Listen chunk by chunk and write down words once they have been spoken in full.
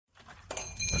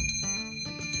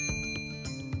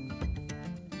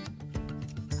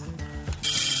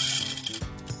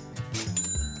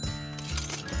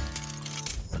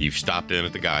You've stopped in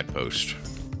at the Guidepost,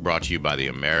 brought to you by the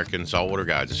American Saltwater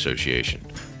Guides Association.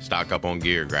 Stock up on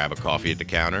gear, grab a coffee at the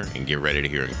counter, and get ready to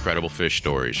hear incredible fish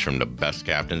stories from the best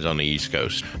captains on the East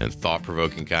Coast and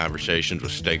thought-provoking conversations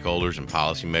with stakeholders and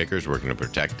policymakers working to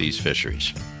protect these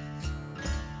fisheries.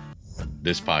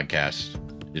 This podcast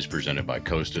is presented by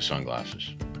Costa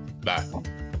Sunglasses. Bye.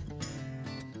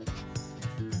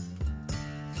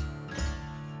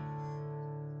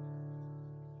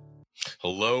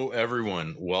 Hello,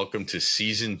 everyone. Welcome to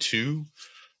Season 2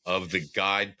 of the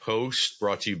Guidepost,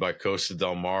 brought to you by Costa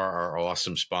Del Mar, our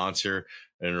awesome sponsor.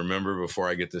 And remember, before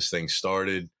I get this thing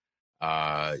started,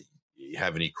 you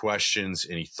have any questions,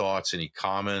 any thoughts, any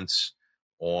comments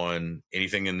on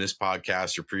anything in this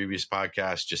podcast or previous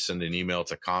podcast, just send an email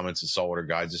to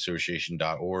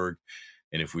comments@saltwaterguidesassociation.org.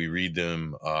 And if we read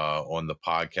them on the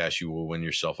podcast, you will win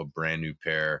yourself a brand new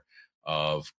pair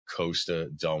of Costa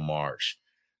Del Mars.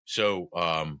 So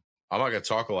I'm not going to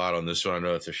talk a lot on this one. I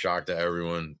know it's a shock to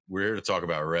everyone. We're here to talk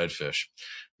about redfish.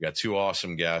 We got two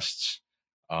awesome guests.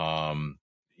 Redfish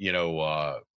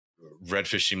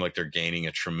seem like they're gaining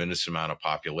a tremendous amount of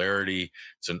popularity.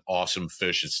 It's an awesome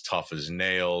fish. It's tough as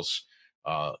nails.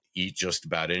 Eat just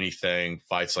about anything.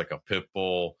 Fights like a pit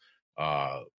bull.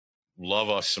 Love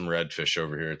us some redfish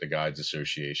over here at the Guides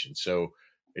Association. So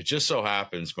it just so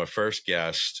happens my first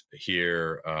guest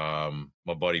here,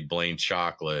 my buddy Blaine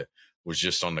Chocolate, was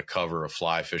just on the cover of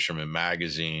Fly Fisherman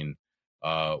magazine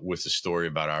with a story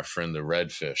about our friend the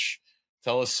redfish.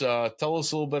 Tell us a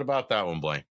little bit about that one,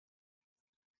 Blaine.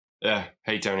 Yeah.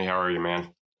 Hey, Tony, how are you,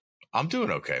 man? I'm doing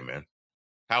okay, man.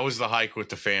 How was the hike with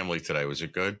the family today? Was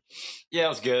it good? Yeah, it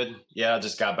was good. Yeah, I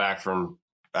just got back from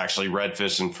actually red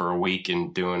fishing for a week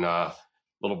and doing a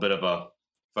little bit of a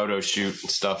photo shoot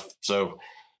and stuff. So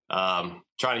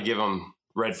trying to give them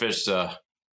redfish as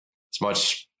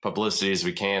much publicity as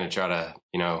we can and try to,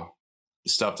 the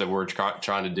stuff that we're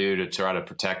trying to do to try to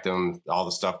protect them, all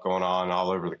the stuff going on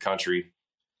all over the country.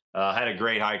 Had a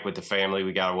great hike with the family.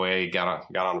 We got away, got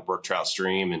on the brook trout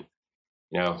stream and,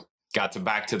 got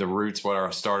back to the roots where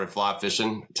I started fly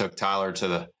fishing. Took Tyler to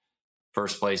the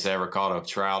first place I ever caught a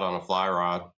trout on a fly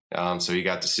rod. So he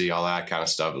got to see all that kind of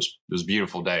stuff. It was a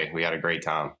beautiful day. We had a great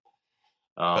time.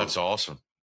 That's awesome.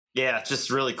 Yeah, it's just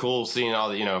really cool seeing all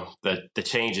the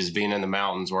changes, being in the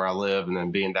mountains where I live and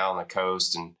then being down the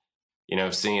coast and,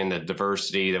 seeing the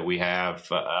diversity that we have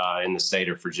in the state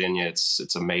of Virginia.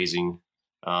 It's amazing.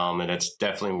 And it's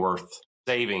definitely worth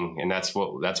saving. And that's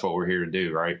what we're here to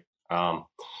do. Right.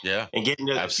 Yeah. And getting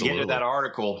to that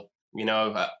article,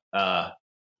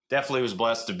 definitely was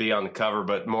blessed to be on the cover,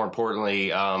 but more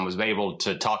importantly, was able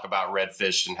to talk about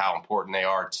redfish and how important they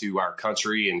are to our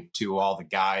country and to all the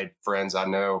guide friends I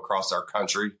know across our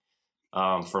country,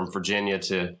 from Virginia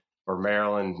or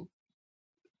Maryland,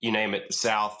 you name it,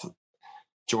 South,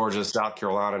 Georgia, South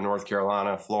Carolina, North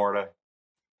Carolina, Florida,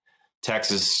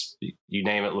 Texas, you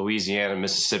name it, Louisiana,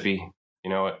 Mississippi,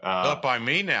 up by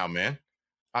me now, man.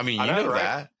 I mean, you know right?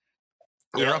 That.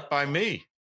 They're up by me.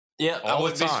 Yeah, I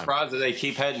wouldn't be surprised that they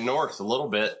keep heading north a little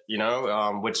bit,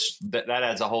 which that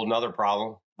adds a whole nother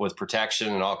problem with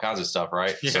protection and all kinds of stuff,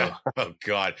 right? Yeah. So, oh,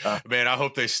 God. Man, I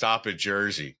hope they stop at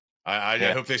Jersey. I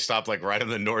hope they stop like right in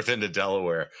the north end of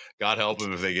Delaware. God help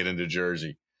them if they get into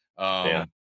Jersey. So,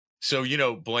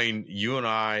 Blaine, you and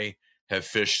I have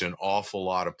fished an awful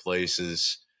lot of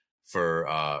places for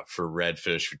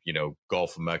redfish,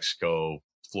 Gulf of Mexico,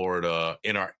 Florida,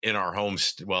 in our home,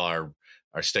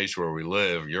 our states where we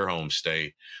live, your home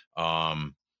state.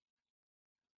 I've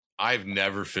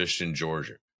never fished in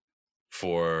Georgia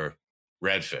for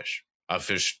redfish. I've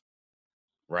fished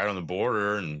right on the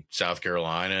border in South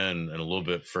Carolina and a little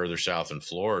bit further south in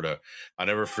Florida. I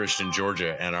never fished in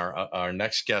Georgia. And our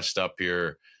next guest up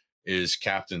here is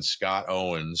Captain Scott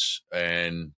Owens,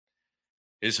 and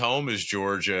his home is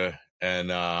Georgia, and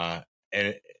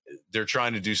they're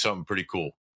trying to do something pretty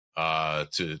cool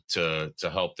to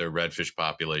help their redfish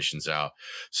populations out.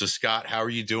 So Scott, how are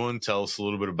you doing? Tell us a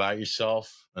little bit about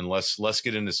yourself, and let's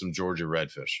get into some Georgia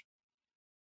redfish.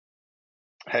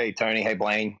 Hey, Tony. Hey,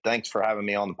 Blaine. Thanks for having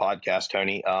me on the podcast,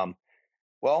 Tony. I've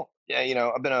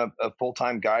been a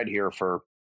full-time guide here for,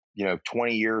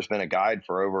 20 years, been a guide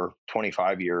for over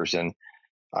 25 years. And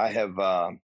I have,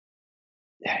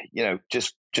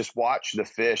 just watched the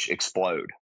fish explode.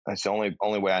 That's the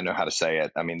only way I know how to say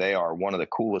it. I mean, they are one of the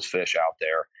coolest fish out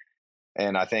there.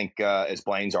 And I think, as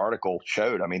Blaine's article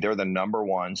showed, I mean, they're the number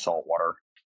one saltwater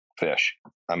fish.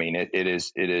 I mean, it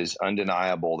is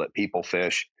undeniable that people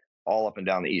fish all up and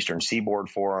down the eastern seaboard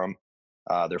for them.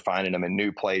 They're finding them in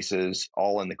new places,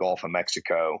 all in the Gulf of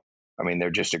Mexico. I mean,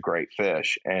 they're just a great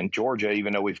fish. And Georgia,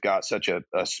 even though we've got such a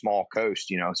small coast,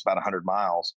 it's about 100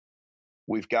 miles,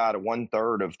 we've got a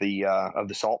 1/3 of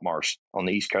the salt marsh on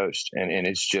the East Coast, and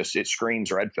it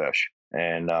screams redfish.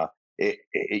 And it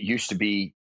used to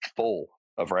be full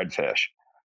of redfish.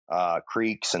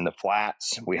 Creeks and the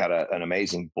flats. We had an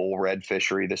amazing bull red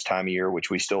fishery this time of year, which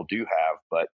we still do have,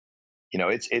 but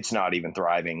it's not even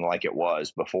thriving like it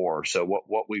was before. So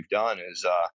what we've done is,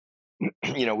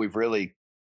 we've really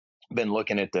been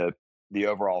looking at the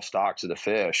overall stocks of the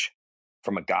fish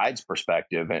from a guide's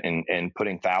perspective, and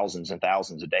putting thousands and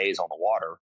thousands of days on the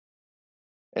water,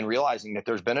 and realizing that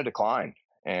there's been a decline.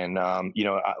 And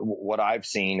what I've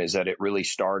seen is that it really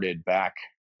started back,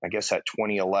 I guess, that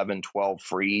 2011-12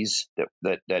 freeze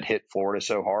that hit Florida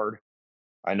so hard.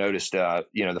 I noticed,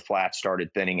 the flats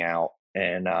started thinning out,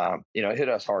 and it hit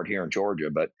us hard here in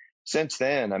Georgia. But since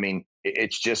then, I mean,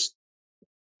 it's just,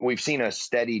 we've seen a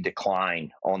steady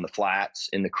decline on the flats,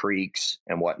 in the creeks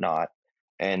and whatnot.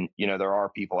 And there are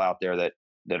people out there that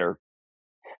are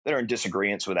in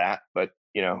disagreement with that, but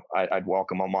I'd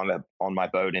welcome them on my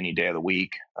boat any day of the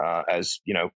week, as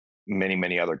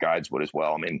many other guides would as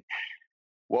well. I mean,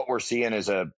 what we're seeing is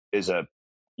a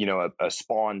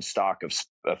spawn stock of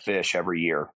fish every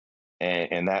year,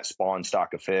 and that spawn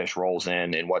stock of fish rolls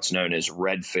in what's known as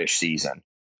redfish season.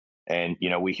 And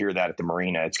we hear that at the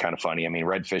marina. It's kind of funny. I mean,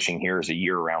 red fishing here is a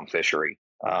year-round fishery.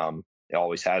 It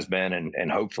always has been,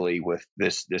 and hopefully with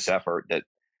this effort that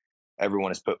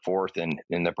everyone has put forth, and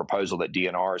the proposal that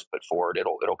DNR has put forward,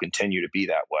 it'll continue to be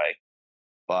that way.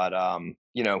 But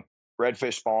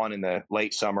redfish spawn in the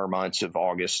late summer months of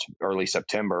August, early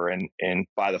September, and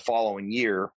by the following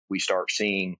year, we start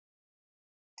seeing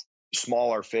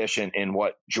smaller fish in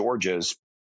what Georgia's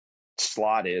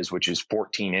slot is, which is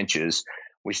 14 inches.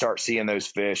 We start seeing those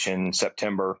fish in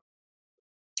September,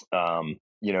 14,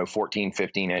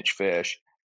 15-inch fish.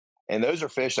 And those are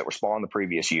fish that were spawned the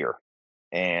previous year,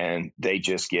 and they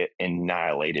just get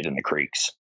annihilated in the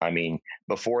creeks. I mean,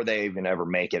 before they even ever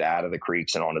make it out of the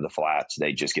creeks and onto the flats,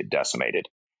 they just get decimated.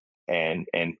 And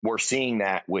we're seeing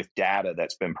that with data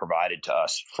that's been provided to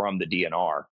us from the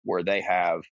DNR, where they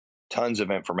have tons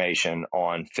of information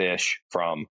on fish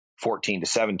from 14 to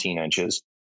 17 inches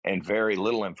and very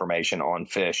little information on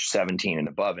fish 17 and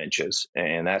above inches.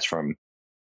 And that's from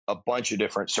a bunch of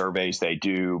different surveys they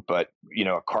do, but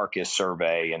a carcass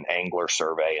survey and angler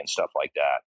survey and stuff like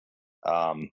that.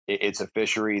 It's a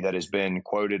fishery that has been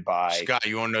quoted by Scott.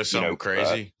 You want to know something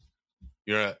crazy?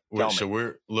 Okay.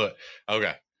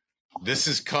 This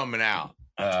is coming out.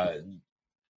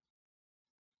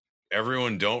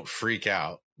 Everyone don't freak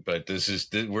out, but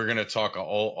we're going to talk an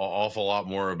awful lot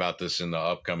more about this in the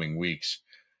upcoming weeks.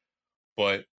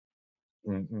 But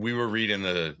we were reading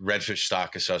the redfish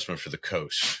stock assessment for the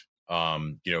coast.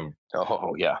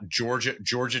 Oh yeah.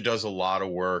 Georgia does a lot of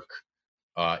work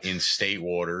in state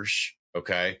waters.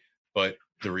 Okay. But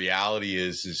the reality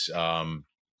is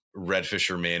redfish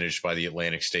are managed by the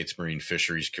Atlantic States Marine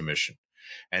Fisheries Commission.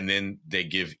 And then they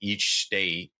give each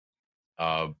state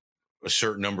a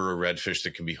certain number of redfish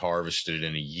that can be harvested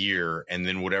in a year. And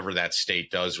then whatever that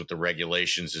state does with the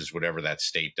regulations is whatever that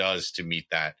state does to meet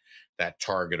that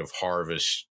target of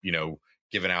harvest,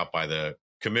 given out by the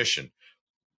commission.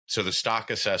 So the stock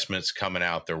assessment's coming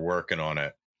out, they're working on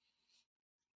it.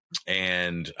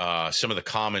 And some of the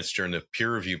comments during the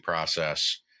peer review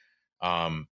process,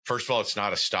 first of all, it's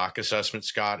not a stock assessment,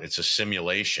 Scott, it's a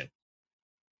simulation.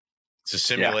 It's a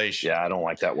simulation. Yeah, I don't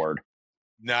like that word.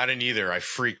 Not in either. I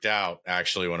freaked out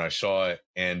actually when I saw it.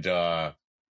 And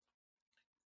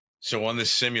so on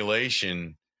this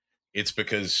simulation, it's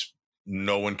because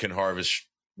no one can harvest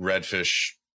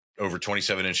redfish over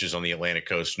 27 inches on the Atlantic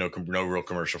coast. No real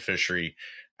commercial fishery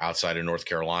outside of North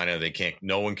Carolina.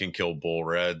 No one can kill bull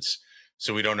reds.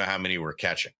 So we don't know how many we're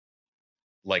catching.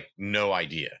 Like, no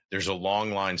idea. There's a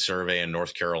long line survey in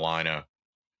North Carolina.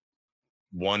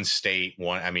 One state,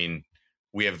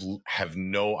 we have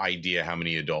no idea how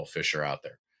many adult fish are out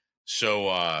there.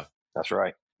 So that's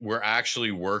right. We're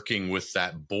actually working with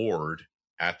that board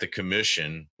at the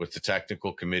commission, with the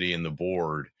technical committee and the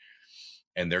board,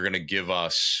 and they're going to give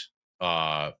us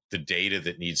the data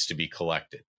that needs to be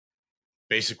collected.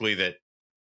 Basically, that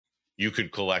you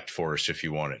could collect for us if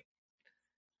you wanted.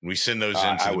 We send those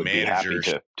into the managers.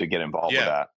 Be happy to get involved with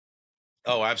that.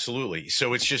 Oh, absolutely.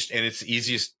 So it's just, and it's the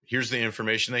easiest. Here's the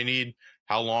information they need.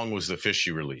 How long was the fish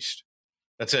you released?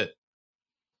 That's it.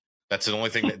 That's the only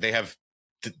thing that they have.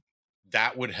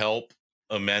 That would help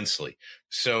immensely.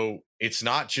 So it's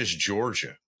not just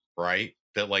Georgia, right?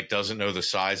 That doesn't know the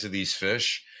size of these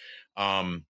fish.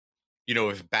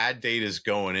 If bad data is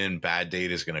going in, bad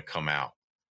data is going to come out.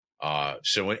 I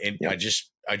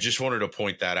just wanted to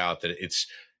point that out, that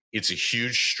it's a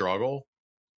huge struggle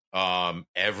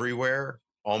everywhere,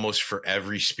 almost for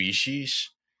every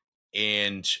species.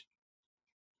 And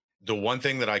the one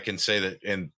thing that I can say that,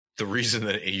 and the reason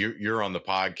that you're on the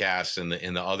podcast and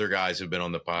the other guys have been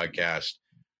on the podcast,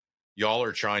 y'all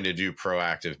are trying to do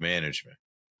proactive management.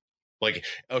 Like,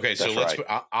 okay, so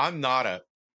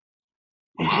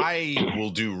I will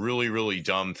do really, really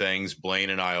dumb things. Blaine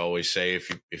and I always say,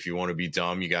 if you want to be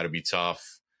dumb, you got to be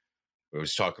tough. We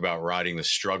always talk about riding the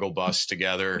struggle bus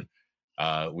together.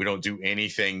 We don't do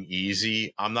anything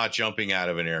easy. I'm not jumping out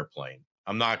of an airplane.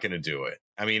 I'm not going to do it.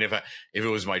 I mean, if it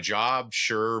was my job,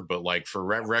 sure, but like for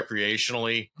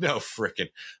recreationally, no frickin'.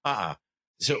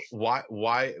 So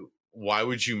why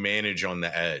would you manage on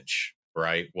the edge,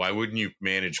 right? Why wouldn't you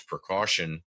manage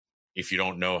precaution if you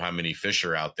don't know how many fish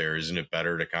are out there? Isn't it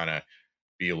better to kind of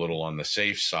be a little on the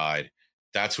safe side?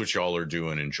 That's what y'all are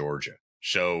doing in Georgia.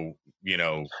 So,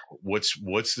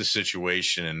 what's the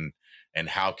situation, and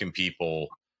how can people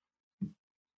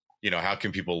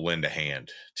lend a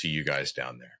hand to you guys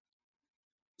down there?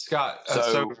 Scott,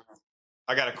 so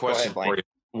I got a question for you.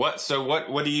 What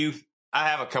do you, I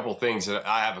have a couple things that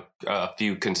I have a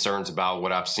few concerns about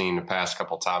what I've seen the past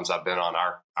couple times I've been on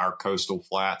our coastal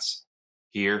flats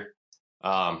here.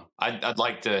 I'd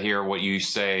like to hear what you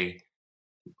say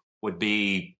would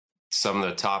be some of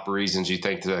the top reasons you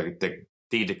think the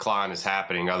decline is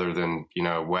happening, other than,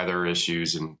 weather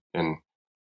issues and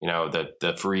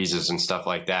the freezes and stuff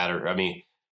like that. Or, I mean,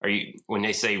 when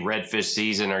they say redfish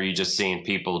season, are you just seeing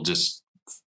people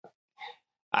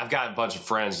I've got a bunch of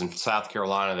friends in South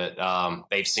Carolina that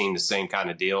they've seen the same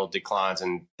kind of deal, declines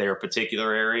in their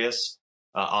particular areas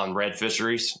on red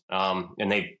fisheries,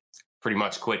 and they pretty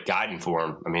much quit guiding for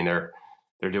them. I mean, they're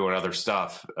doing other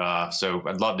stuff. So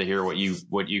I'd love to hear what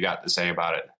you got to say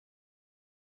about it.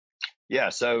 Yeah.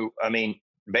 So, I mean,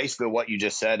 basically what you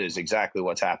just said is exactly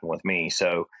what's happened with me.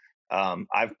 So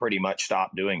I've pretty much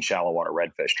stopped doing shallow water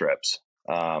redfish trips.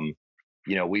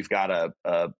 We've got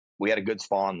we had a good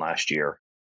spawn last year,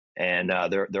 and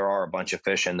there are a bunch of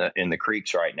fish in the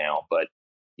creeks right now, but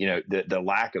the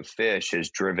lack of fish has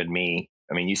driven me.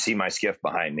 I mean, you see my skiff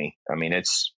behind me. I mean, it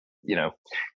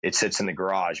sits in the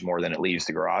garage more than it leaves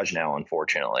the garage now,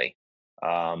 unfortunately.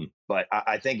 But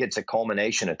I think it's a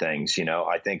culmination of things.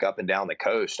 I think up and down the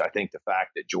coast, I think the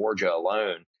fact that Georgia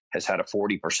alone has had a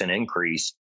 40%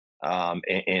 increase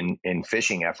in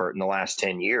fishing effort in the last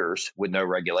 10 years with no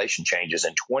regulation changes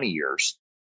in 20 years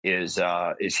is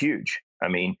huge. I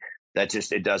mean,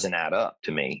 it doesn't add up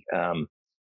to me.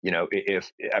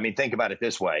 Think about it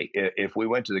this way. If we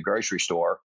went to the grocery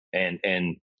store and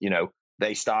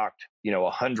they stocked,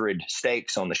 100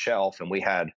 steaks on the shelf, and we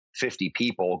had 50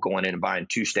 people going in and buying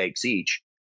 2 steaks each,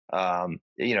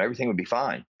 everything would be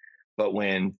fine. But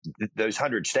when those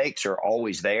 100 steaks are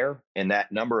always there, and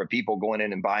that number of people going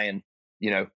in and buying,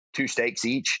 2 steaks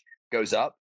each goes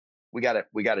up, we got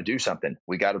to do something.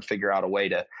 We got to figure out a way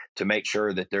to make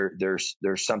sure that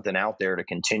there's something out there to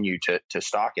continue to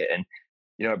stock it. And,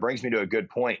 it brings me to a good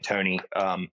point, Tony.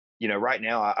 Right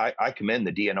now I commend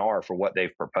the DNR for what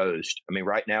they've proposed. I mean,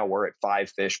 right now we're at 5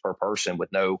 fish per person with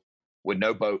no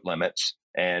boat limits.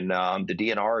 And the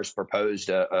DNR has proposed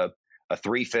a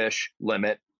 3 fish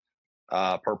limit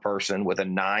per person with a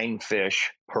 9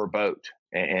 fish per boat.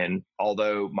 And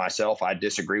although myself, I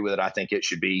disagree with it, I think it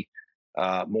should be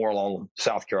more along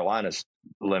South Carolina's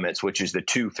limits, which is the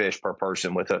 2 fish per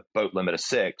person with a boat limit of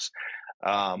 6.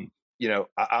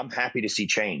 I'm happy to see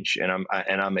change, and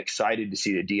I'm excited to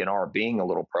see the DNR being a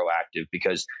little proactive,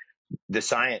 because the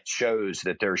science shows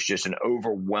that there's just an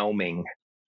overwhelming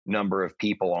number of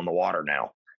people on the water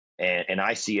now. And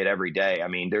I see it every day. I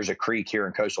mean, there's a creek here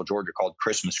in coastal Georgia called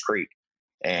Christmas Creek.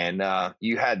 And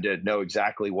you had to know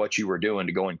exactly what you were doing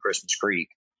to go in Christmas Creek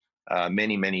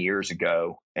many, many years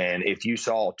ago. And if you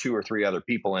saw 2 or 3 other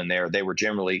people in there, they were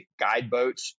generally guide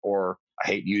boats, or I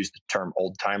hate to use the term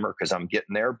old timer because I'm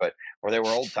getting there, or they were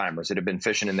old timers that have been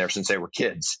fishing in there since they were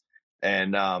kids.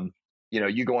 And,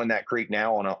 you go in that creek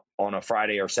now on a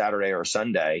Friday or Saturday or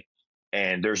Sunday,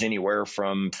 and there's anywhere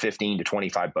from 15 to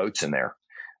 25 boats in there.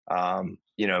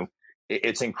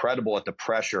 It's incredible at the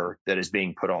pressure that is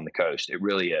being put on the coast. It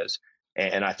really is.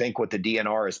 And I think what the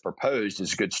DNR has proposed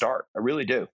is a good start. I really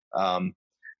do.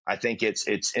 I think it's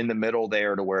in the middle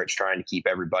there to where it's trying to keep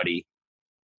everybody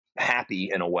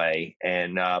happy in a way.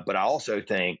 And, but I also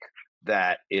think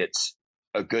that it's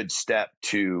a good step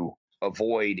to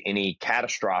avoid any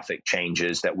catastrophic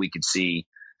changes that we could see,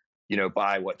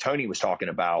 by what Tony was talking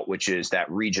about, which is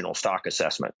that regional stock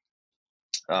assessment.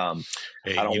 I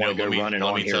don't want to go running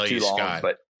on here too long, Scott,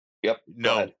 but yep.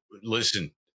 No,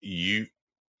 listen, we're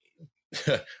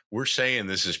saying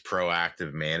this is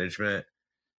proactive management.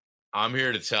 I'm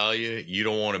here to tell you, you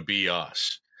don't want to be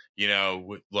us.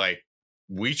 Like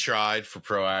we tried for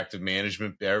proactive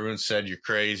management. Everyone said you're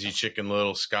crazy, Chicken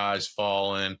Little, sky's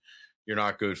falling. You're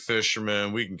not good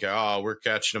fishermen. We can go, we're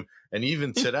catching them. And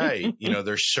even today,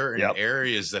 there's certain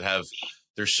areas that have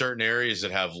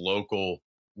local,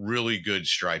 really good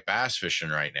striped bass fishing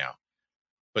right now.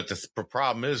 But the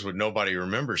problem is, what nobody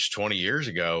remembers, 20 years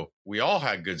ago, we all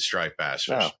had good striped bass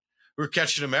fish. No. We were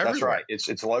catching them everywhere. That's right.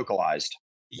 It's localized.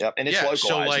 Yep. And it's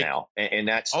localized now. And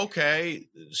that's okay.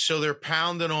 So they're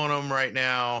pounding on them right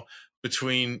now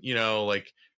between,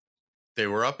 like they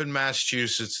were up in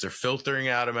Massachusetts. They're filtering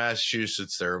out of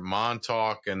Massachusetts. They're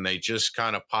Montauk, and they just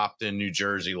kind of popped in New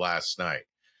Jersey last night.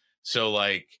 So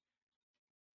like,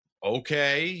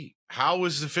 okay, how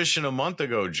was the fishing a month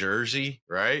ago, Jersey?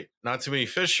 Right? Not too many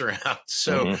fish around.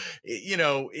 So,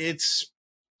 it's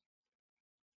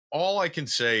all I can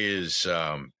say is,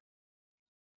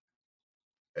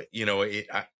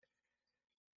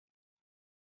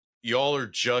 y'all are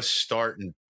just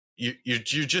starting. You're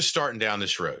just starting down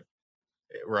this road,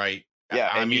 right? Yeah,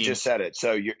 I mean, you just said it.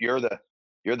 So you're the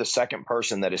second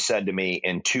person that has said to me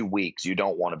in 2 weeks, you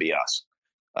don't want to be us.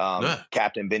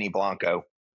 Captain Benny Blanco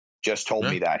just told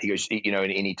me that. He goes, and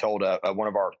he told one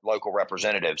of our local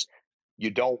representatives, you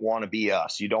don't want to be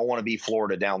us. You don't want to be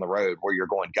Florida down the road where you're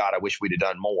going, God, I wish we'd have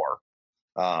done more.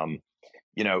 And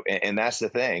that's the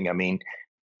thing. I mean,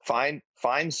 find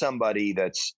somebody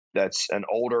that's an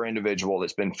older individual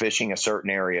that's been fishing a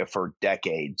certain area for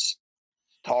decades.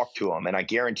 Talk to them, and I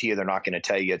guarantee you they're not going to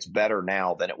tell you it's better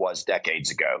now than it was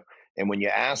decades ago. And when you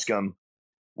ask them,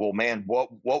 well, man,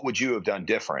 what would you have done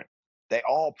different? They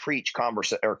all preach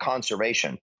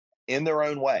conservation in their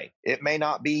own way. It may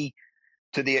not be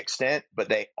to the extent, but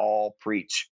they all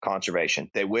preach conservation.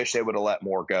 They wish they would have let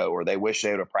more go, or they wish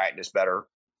they would have practiced better,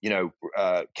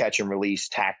 catch and release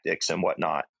tactics and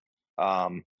whatnot.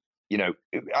 I'll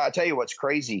tell you what's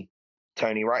crazy,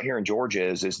 Tony, right here in Georgia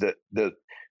is that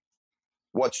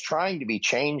what's trying to be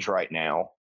changed right now,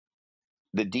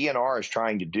 the DNR is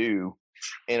trying to do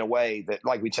in a way that,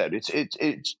 like we said,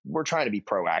 we're trying to be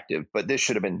proactive, but this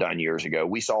should have been done years ago.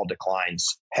 We saw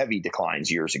heavy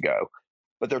declines years ago,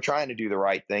 but they're trying to do the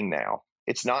right thing now.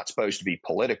 It's not supposed to be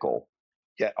political,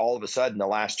 yet all of a sudden, the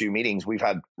last 2 meetings, we've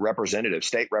had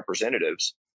state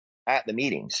representatives at the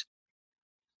meetings,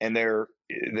 and I've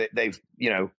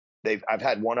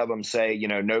had one of them say,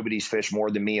 nobody's fished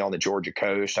more than me on the Georgia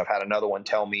coast. I've had another one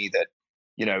tell me that,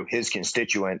 his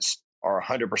constituents are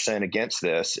 100% against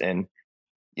this. And,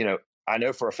 I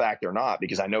know for a fact they're not,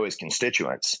 because I know his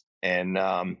constituents. And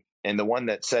the one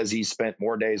that says he's spent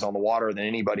more days on the water than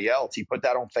anybody else, he put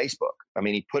that on Facebook. I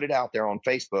mean, he put it out there on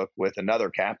Facebook with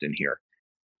another captain here.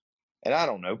 And I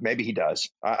don't know, maybe he does.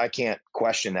 I can't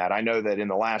question that. I know that in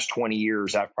the last 20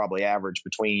 years, I've probably averaged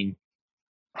between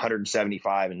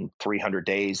 175 and 300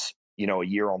 days, a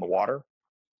year on the water.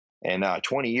 And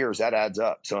 20 years, that adds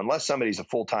up. So unless somebody's a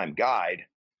full-time guide,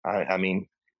 I mean,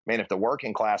 man, if the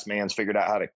working class man's figured out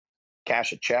how to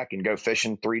cash a check and go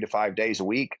fishing 3 to 5 days a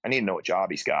week, I need to know what job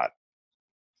he's got.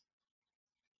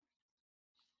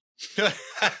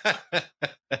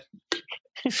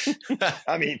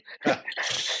 I mean,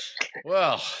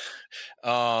 well,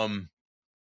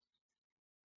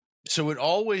 so it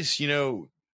always,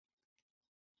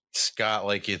 Scott,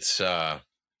 like it's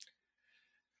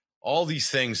all these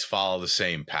things follow the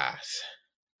same path,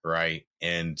 right?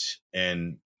 And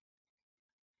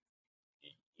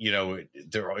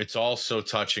it's all so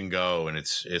touch and go, and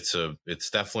it's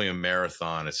definitely a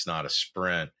marathon. It's not a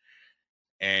sprint.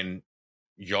 And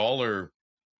y'all are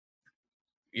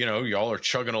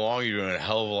chugging along. You're doing a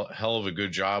hell of a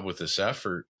good job with this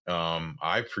effort.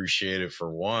 I appreciate it,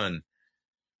 for one,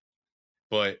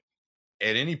 but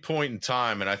at any point in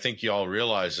time, and I think y'all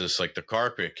realize this, like the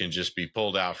carpet can just be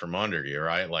pulled out from under you,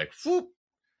 right? Like, whoop,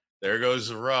 there goes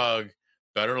the rug.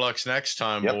 Better luck's next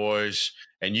time, boys.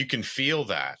 And you can feel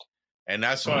that. And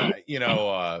that's why,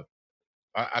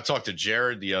 I talked to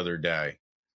Jared the other day.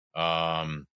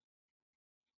 One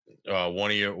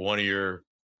of your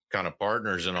kind of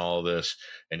partners in all of this,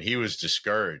 and he was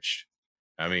discouraged.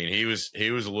 I mean, he was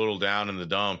a little down in the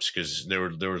dumps because there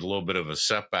was a little bit of a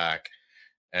setback.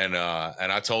 And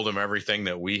I told him everything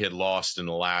that we had lost in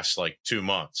the last 2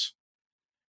 months.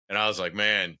 And I was like,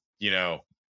 man,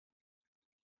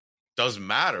 doesn't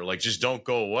matter. Just don't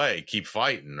go away. Keep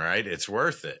fighting, right? It's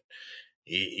worth it.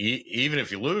 Even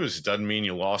if you lose, it doesn't mean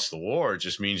you lost the war. It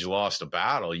just means you lost a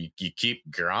battle. You keep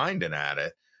grinding at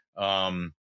it.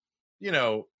 The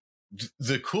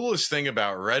coolest thing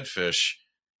about redfish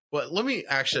Well, let me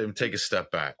actually take a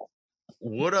step back.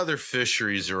 What other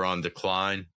fisheries are on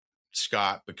decline,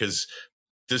 Scott? Because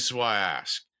this is why I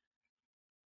ask.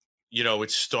 You know,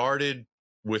 it started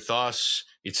with us.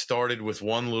 It started with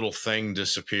one little thing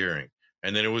disappearing,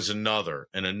 and then it was another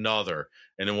and another.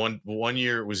 And then one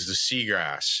year it was the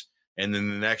seagrass, and then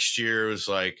the next year it was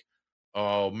like,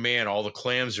 oh man, all the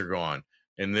clams are gone.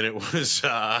 And then it was,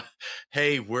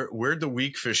 hey, where'd the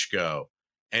weak fish go?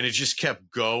 And it just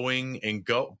kept going and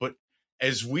go. But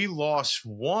as we lost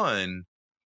one,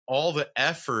 all the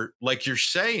effort, like you're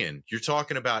saying, you're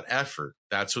talking about effort.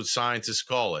 That's what scientists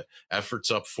call it.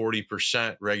 Effort's up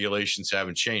 40%. Regulations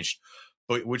haven't changed.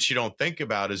 But what you don't think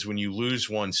about is when you lose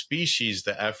one species,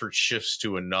 the effort shifts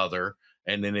to another,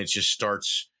 and then it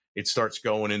starts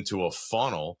going into a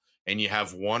funnel, and you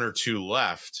have one or two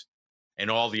left,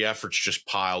 and all the efforts just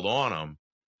piled on them.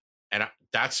 And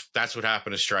that's what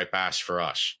happened to striped bass for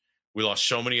us. We lost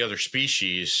so many other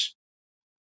species.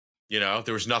 You know,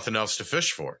 there was nothing else to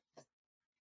fish for.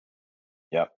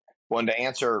 Yep. Well, to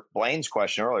answer Blaine's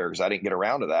question earlier, because I didn't get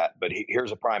around to that, but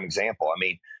here's a prime example. I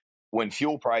mean, when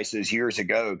fuel prices years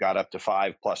ago got up to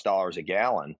 $5+ a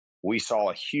gallon, we saw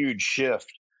a huge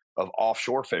shift of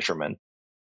offshore fishermen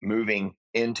moving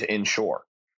into inshore.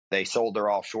 They sold their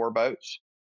offshore boats,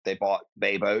 they bought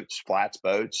bay boats, flats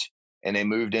boats, and they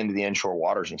moved into the inshore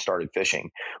waters and started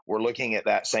fishing. We're looking at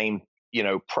that same,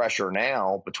 pressure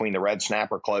now between the red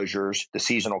snapper closures, the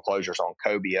seasonal closures on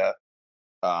cobia.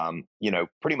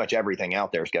 Pretty much everything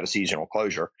out there has got a seasonal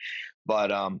closure. But,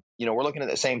 we're looking at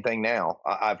the same thing now.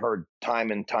 I've heard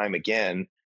time and time again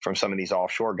from some of these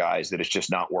offshore guys that it's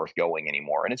just not worth going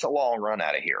anymore. And it's a long run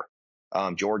out of here.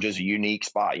 Georgia's a unique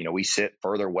spot. We sit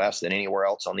further west than anywhere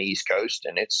else on the East Coast,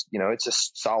 and it's a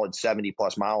solid 70+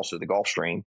 miles to the Gulf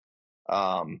Stream.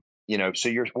 So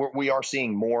we are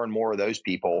seeing more and more of those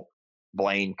people,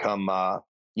 Blaine, come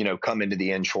into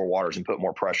the inshore waters and put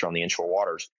more pressure on the inshore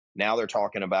waters. Now they're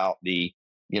talking about the,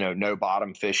 no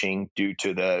bottom fishing due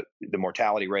to the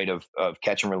mortality rate of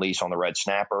catch and release on the red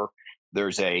snapper.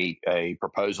 There's a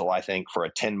proposal, I think, for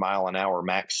a 10-mile-an-hour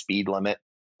max speed limit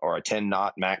or a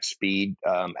 10-knot max speed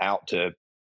out to,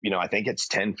 I think it's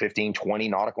 10, 15, 20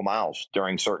 nautical miles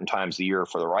during certain times of the year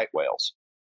for the right whales.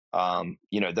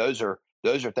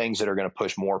 Those are things that are going to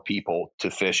push more people to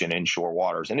fish in inshore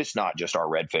waters. And it's not just our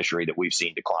red fishery that we've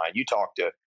seen decline. You talk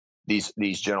to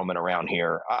these gentlemen around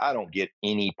here, I don't get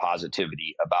any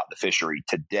positivity about the fishery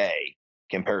today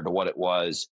compared to what it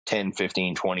was 10,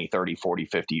 15, 20, 30, 40,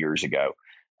 50 years ago.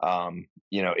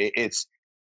 It's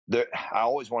there. I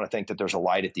always want to think that there's a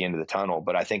light at the end of the tunnel,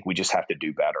 but I think we just have to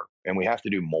do better and we have to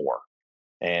do more.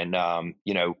 And,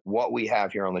 what we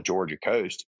have here on the Georgia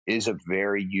coast is a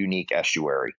very unique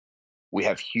estuary. We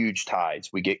have huge tides.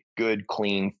 We get good,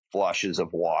 clean flushes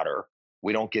of water.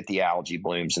 We don't get the algae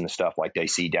blooms and the stuff like they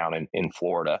see down in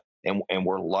Florida. And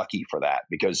we're lucky for that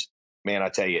because, man, I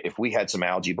tell you, if we had some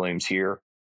algae blooms here,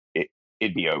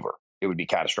 it'd be over. It would be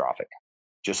catastrophic,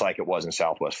 just like it was in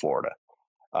Southwest Florida.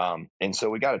 And so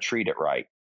we got to treat it right.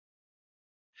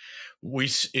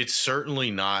 It's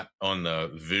certainly not on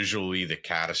the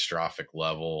catastrophic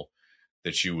level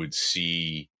that you would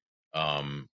see,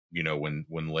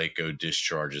 when Lako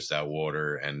discharges that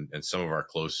water, and some of our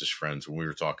closest friends, when we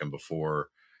were talking before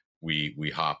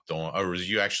we hopped on, or was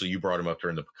you brought him up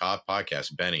during the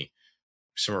podcast, Benny.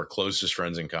 Some of our closest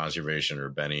friends in conservation are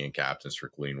Benny and Captains for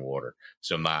Clean Water.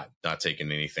 So I'm not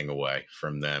taking anything away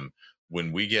from them.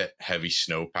 When we get heavy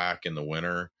snowpack in the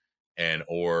winter and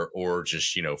or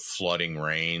just flooding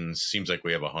rains, seems like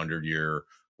we have 100-year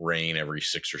rain every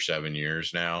 6 or 7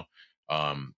 years now.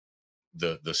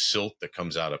 The silt that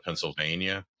comes out of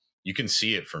Pennsylvania, you can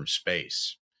see it from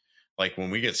space. Like when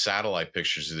we get satellite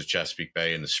pictures of the Chesapeake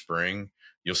Bay in the spring,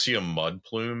 you'll see a mud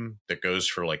plume that goes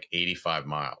for like 85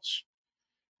 miles.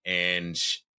 And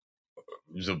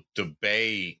the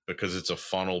bay, because it's a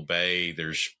funnel bay,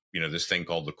 there's, this thing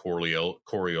called the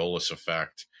Coriolis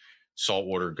effect.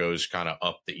 Saltwater goes kind of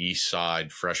up the east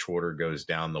side, freshwater goes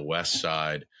down the west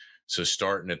side. So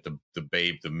starting at the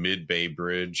mid Bay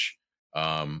Bridge,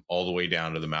 all the way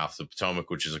down to the mouth of the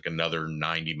Potomac, which is like another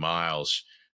 90 miles.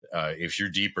 If you're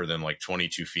deeper than like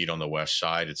 22 feet on the west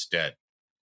side, it's dead.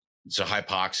 It's a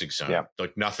hypoxic zone. Yeah.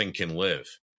 Like nothing can live.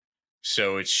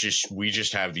 So we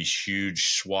just have these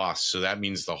huge swaths. So that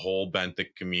means the whole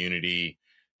benthic community,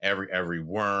 every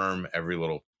worm, every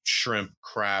little shrimp,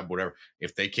 crab, whatever,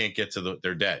 if they can't get to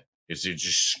they're dead. It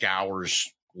just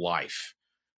scours life.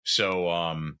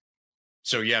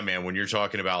 So yeah, man, when you're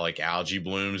talking about like algae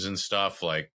blooms and stuff,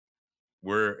 like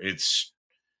it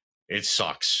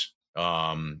sucks.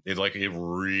 It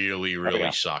really,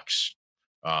 really sucks.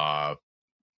 Yeah.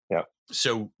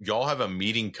 So y'all have a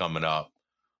meeting coming up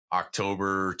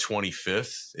October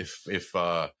 25th. If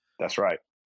That's right.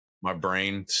 my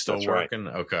brain's still That's working.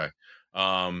 Right. Okay.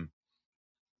 And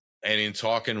in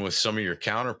talking with some of your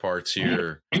counterparts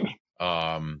here,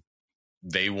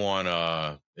 they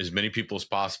want as many people as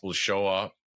possible to show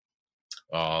up.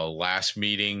 Last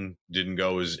meeting didn't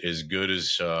go as good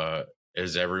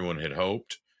as everyone had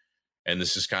hoped, and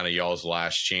this is kind of y'all's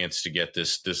last chance to get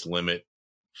this limit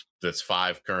that's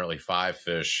currently five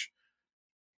fish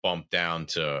bumped down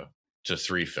to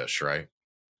 3 fish, right?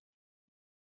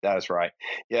 That is right.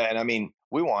 Yeah, and I mean,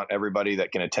 we want everybody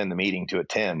that can attend the meeting to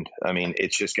attend. I mean,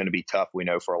 it's just going to be tough. We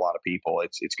know for a lot of people,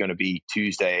 it's going to be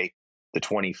Tuesday, the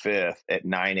 25th at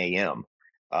 9 a.m.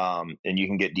 And you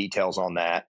can get details on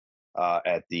that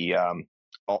at the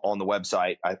on the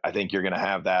website. I think you're going to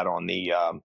have that on the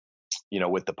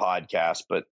with the podcast.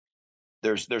 But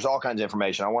there's all kinds of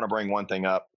information. I want to bring one thing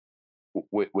up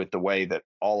with the way that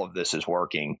all of this is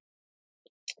working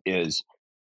is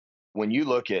when you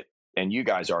look at, and you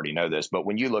guys already know this, but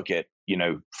when you look at,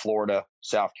 Florida,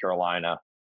 South Carolina,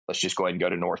 let's just go ahead and go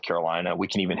to North Carolina. We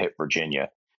can even hit Virginia.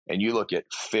 And you look at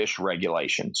fish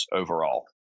regulations overall,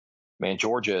 man,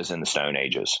 Georgia is in the Stone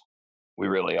Ages. We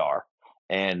really are.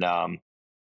 And,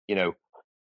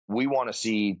 we want to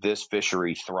see this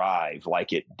fishery thrive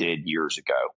like it did years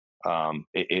ago.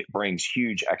 It brings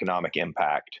huge economic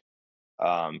impact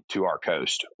to our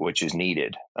coast, which is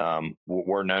needed.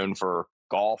 We're known for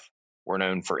golf. We're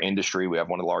known for industry. We have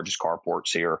one of the largest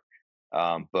carports here.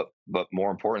 But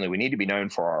more importantly, we need to be known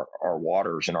for our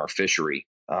waters and our fishery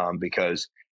because,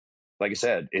 like I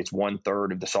said, it's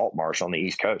 1/3 of the salt marsh on the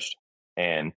East Coast.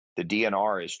 And the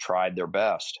DNR has tried their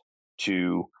best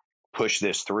to push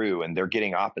this through, and they're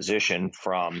getting opposition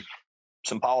from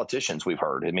some politicians we've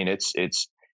heard. I mean, it's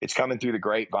coming through the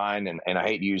grapevine, and I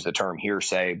hate to use the term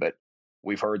hearsay, but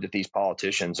we've heard that these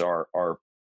politicians are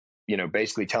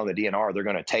basically telling the DNR they're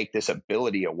going to take this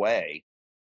ability away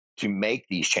to make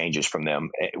these changes from them,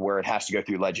 where it has to go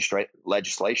through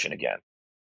legislation again.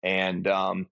 And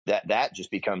that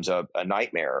just becomes a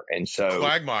nightmare. And so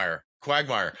quagmire.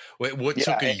 What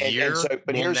took a year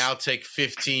will now take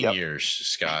 15 years,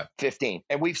 Scott. 15.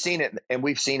 And we've seen it in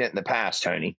the past,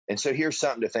 Tony. And so here's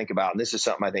something to think about. And this is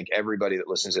something I think everybody that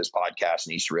listens to this podcast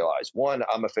needs to realize. One,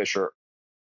 I'm a fisher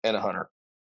and a hunter.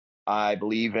 I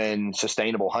believe in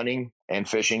sustainable hunting and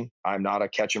fishing. I'm not a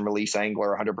catch and release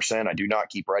angler 100%. I do not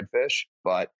keep redfish,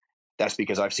 but that's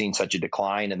because I've seen such a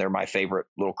decline and they're my favorite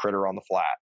little critter on the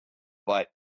flat. But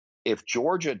if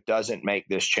Georgia doesn't make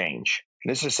this change,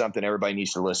 this is something everybody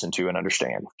needs to listen to and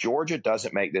understand. If Georgia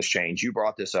doesn't make this change, you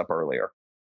brought this up earlier.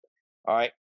 All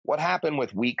right. What happened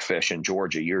with weak fish in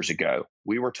Georgia years ago?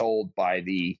 We were told by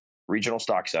the regional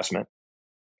stock assessment,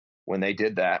 when they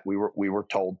did that, we were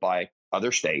told by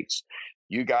other states,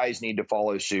 you guys need to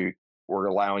follow suit. We're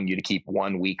allowing you to keep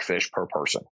 1 weak fish per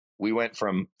person. We went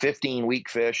from 15 weak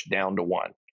fish down to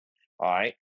 1. All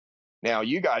right. Now,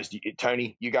 you guys,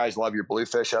 Tony, you guys love your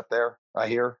bluefish up there, I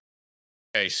hear.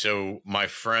 Hey, so my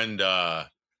friend,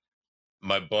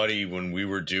 my buddy, when we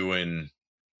were doing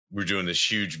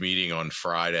this huge meeting on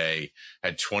Friday,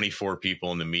 had 24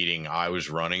 people in the meeting. I was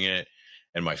running it,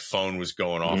 and my phone was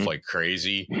going off like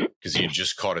crazy because he had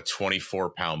just caught a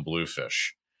 24-pound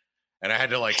bluefish. And I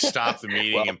had to stop the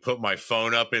meeting and put my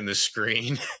phone up in the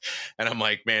screen. And I'm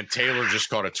like, man, Taylor just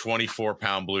caught a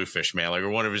 24-pound bluefish, man. Or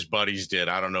one of his buddies did.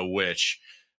 I don't know which.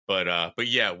 But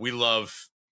yeah, we love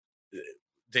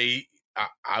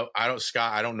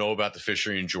Scott, I don't know about the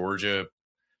fishery in Georgia.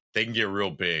 They can get real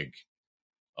big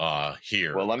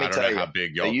here. Well, let me tell you how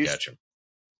big y'all catch them.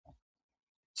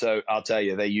 So I'll tell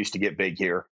you, they used to get big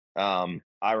here.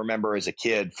 I remember as a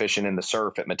kid fishing in the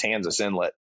surf at Matanzas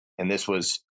Inlet, and this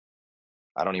was,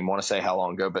 I don't even want to say how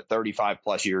long ago, but 35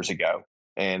 plus years ago,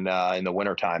 and in the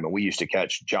wintertime, and we used to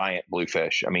catch giant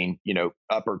bluefish. I mean,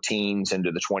 upper teens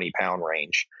into the 20-pound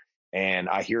range. And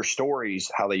I hear stories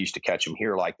how they used to catch them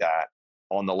here like that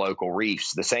on the local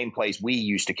reefs, the same place we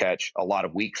used to catch a lot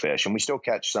of weak fish, and we still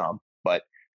catch some, but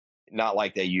not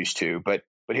like they used to. But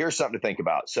here's something to think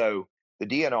about. So the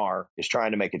DNR is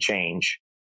trying to make a change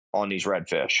on these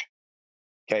redfish.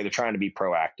 Okay, they're trying to be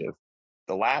proactive.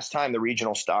 The last time the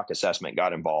regional stock assessment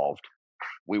got involved,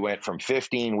 we went from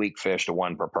 15 weak fish to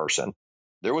 1 per person.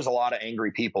 There was a lot of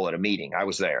angry people at a meeting. I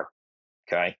was there.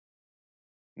 Okay.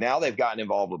 Now they've gotten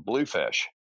involved with bluefish.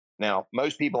 Now,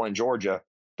 most people in Georgia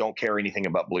don't care anything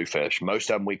about bluefish. Most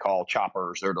of them we call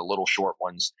choppers. They're the little short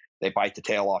ones. They bite the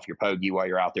tail off your pogie while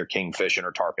you're out there king fishing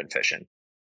or tarpon fishing.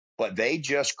 But they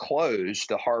just closed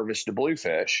the harvest of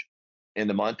bluefish in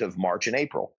the month of March and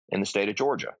April in the state of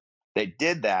Georgia. They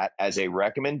did that as a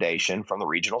recommendation from the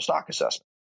regional stock assessment.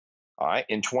 All right.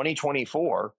 In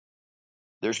 2024,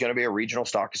 there's going to be a regional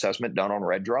stock assessment done on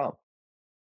red drum.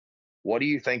 What do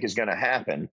you think is going to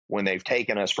happen when they've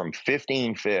taken us from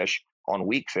 15 fish on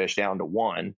weak fish down to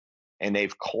 1, and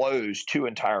they've closed 2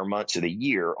 entire months of the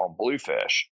year on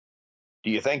bluefish?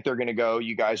 Do you think they're going to go,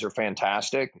 you guys are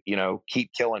fantastic,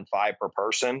 keep killing 5 per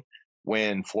person,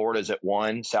 when Florida's at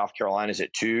 1, South Carolina's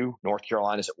at 2, North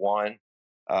Carolina's at 1,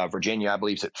 Virginia, I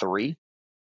believe, is at 3?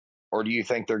 Or do you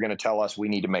think they're going to tell us we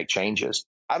need to make changes?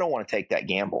 I don't want to take that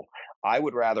gamble. I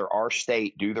would rather our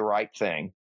state do the right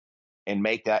thing and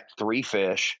make that 3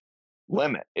 fish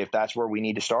limit, if that's where we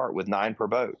need to start, with 9 per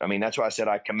boat. I mean, that's why I said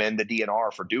I commend the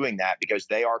DNR for doing that, because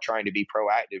they are trying to be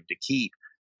proactive to keep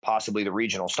possibly the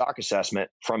regional stock assessment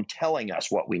from telling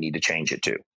us what we need to change it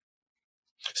to.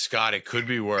 Scott, it could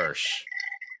be worse.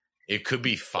 It could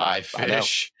be 5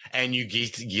 fish and you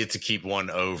get to keep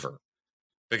 1 over,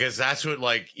 because that's what,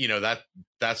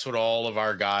 that's what all of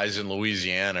our guys in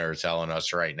Louisiana are telling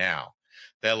us right now.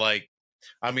 They're like,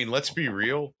 I mean, let's be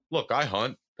real. Look, I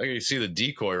hunt. I can see the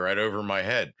decoy right over my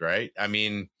head, right? I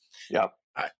mean, yep.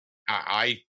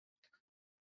 I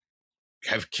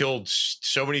have killed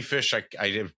so many fish I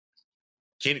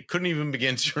couldn't even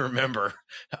begin to remember.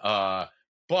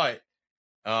 But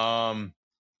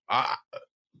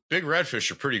big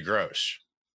redfish are pretty gross.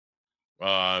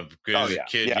 Because as a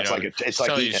kid, it's like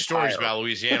telling you stories about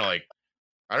Louisiana. Like,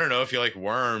 I don't know if you like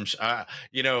worms.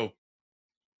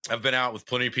 I've been out with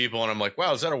plenty of people and I'm like,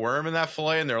 wow, is that a worm in that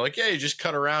fillet? And they're like, yeah, you just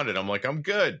cut around it. I'm like, I'm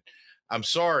good. I'm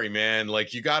sorry, man.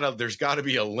 Like, there's gotta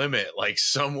be a limit, like,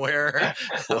 somewhere.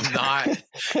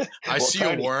 I see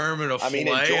Tony, a worm in a fillet,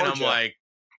 Georgia, and I'm like,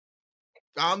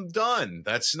 I'm done.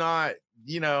 That's not,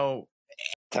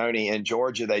 Tony, in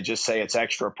Georgia, they just say it's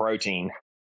extra protein.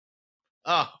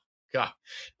 Oh, God.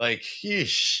 Like,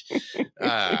 yeesh.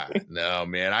 No,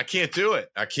 man, I can't do it.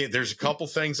 I can't. There's a couple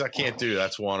things I can't do.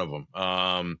 That's one of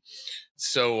them.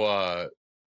 So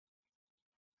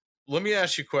let me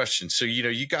ask you a question. So,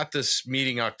 you got this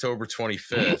meeting October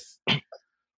 25th.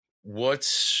 When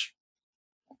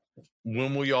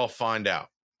will y'all find out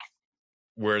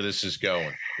where this is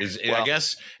going? I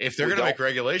guess if they're going to make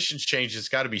regulations change, it's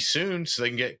got to be soon, so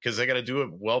they can because they got to do it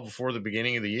well before the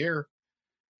beginning of the year.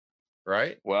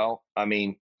 Right. Well, I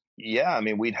mean, yeah,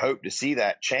 we'd hope to see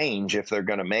that change if they're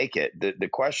going to make it. The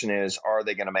question is, are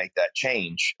they going to make that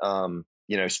change?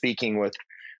 Speaking with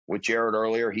Jared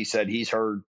earlier, he said he's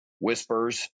heard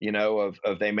whispers,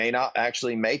 of they may not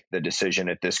actually make the decision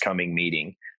at this coming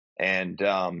meeting. And,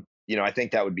 I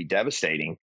think that would be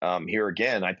devastating. Here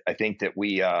again, I think that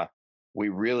we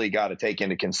really got to take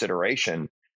into consideration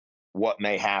what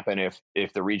may happen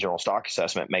if the regional stock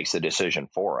assessment makes the decision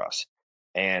for us.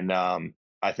 And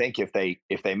I think if they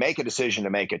make a decision to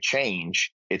make a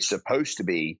change, it's supposed to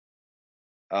be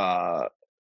in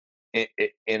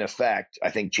effect, I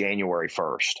think, January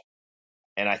 1st.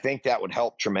 And I think that would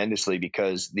help tremendously,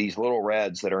 because these little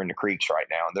reds that are in the creeks right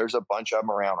now, and there's a bunch of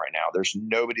them around right now, there's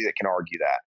nobody that can argue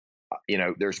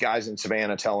that. There's guys in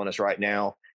Savannah telling us right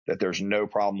now that there's no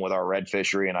problem with our red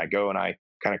fishery. And I go and I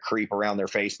kind of creep around their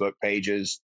Facebook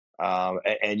pages.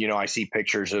 I see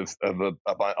pictures of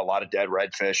a lot of dead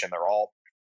redfish, and they're all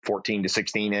 14 to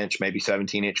 16 inch, maybe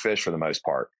 17 inch fish for the most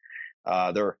part.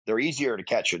 They're easier to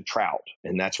catch than trout,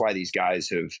 and that's why these guys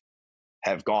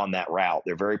have gone that route.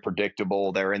 They're very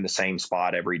predictable. They're in the same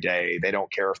spot every day. They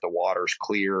don't care if the water's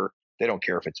clear. They don't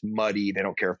care if it's muddy. They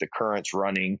don't care if the current's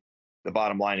running. The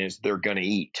bottom line is they're going to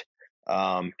eat.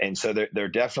 And so they're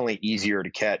definitely easier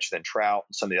to catch than trout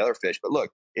and some of the other fish. But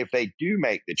look, if they do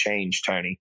make the change,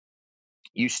 Tony,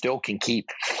 you still can keep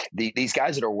these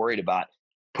guys that are worried about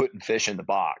putting fish in the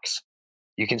box.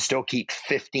 You can still keep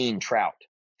 15 trout,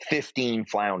 15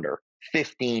 flounder,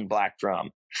 15 black drum,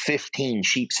 15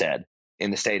 sheepshead in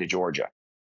the state of Georgia.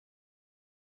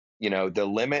 The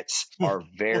limits are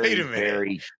very,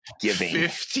 very giving.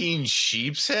 15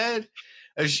 sheepshead?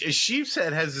 A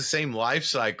sheepshead has the same life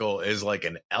cycle as like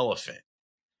an elephant.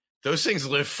 Those things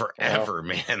live forever,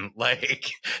 man.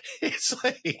 Like, it's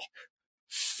like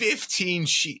 15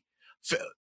 sheep.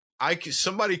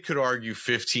 Somebody could argue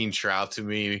 15 trout to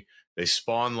me. They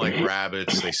spawn like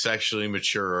rabbits. They sexually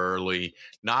mature early.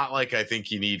 Not like I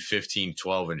think you need 15,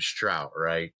 12-inch trout,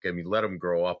 right? I mean, let them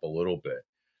grow up a little bit.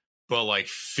 But like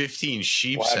 15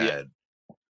 sheepshead.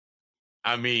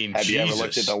 Have you ever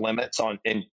looked at the limits on?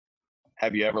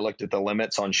 Have you ever looked at the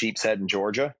limits on sheepshead in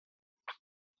Georgia?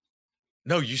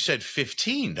 No, you said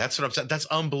 15. That's what I'm saying. That's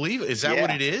unbelievable. Is that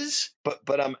what it is? But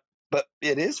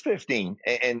it is 15.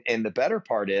 And the better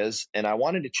part is, and I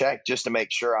wanted to check just to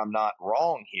make sure I'm not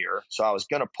wrong here, so I was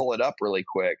going to pull it up really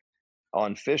quick.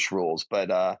 on fish rules,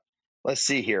 but let's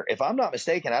see here. If I'm not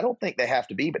mistaken, I don't think they have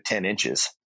to be but 10 inches.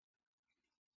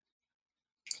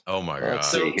 Oh my God.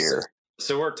 Let's see here.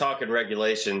 So we're talking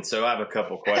regulation. So I have a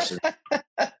couple questions.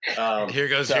 Here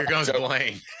goes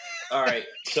Blaine. All right.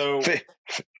 So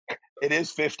it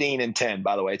is 15 and 10,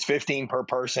 by the way. It's 15 per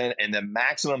person, and the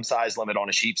maximum size limit on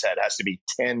a sheep's head has to be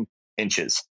 10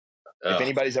 inches. If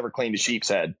anybody's ever cleaned a sheep's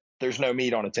head, there's no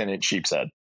meat on a 10-inch sheep's head.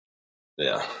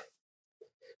 Yeah.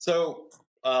 So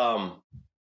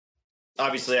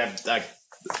obviously,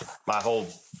 my whole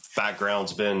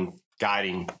background's been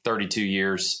guiding 32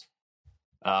 years.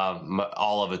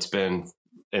 All of it's been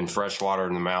in freshwater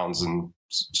in the mountains and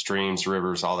streams,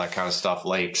 rivers, all that kind of stuff,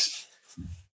 lakes.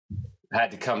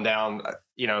 Had to come down,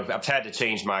 I've had to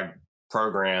change my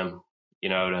program,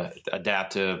 to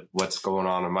adapt to what's going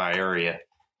on in my area.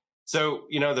 So,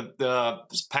 the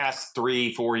past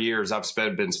 3-4 years, I've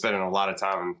been spending a lot of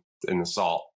time in the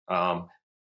salt.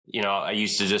 I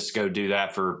used to just go do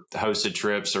that for hosted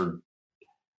trips or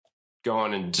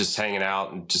going and just hanging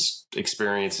out and just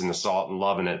experiencing the salt and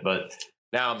loving it. But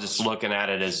now I'm just looking at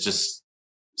it as just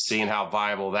seeing how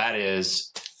viable that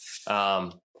is.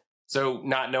 So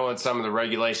not knowing some of the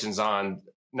regulations on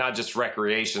not just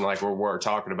recreation, like we're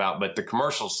talking about, but the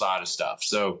commercial side of stuff.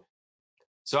 So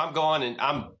I'm going and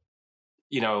I'm,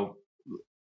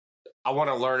 I want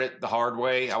to learn it the hard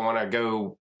way. I want to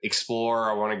go explore.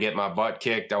 I want to get my butt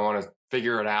kicked. I want to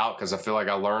figure it out because I feel like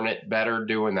I learn it better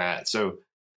doing that. So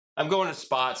I'm going to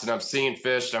spots and I'm seeing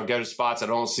fish, and I'll go to spots I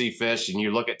don't see fish, and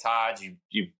you look at tides,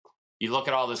 you look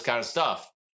at all this kind of stuff.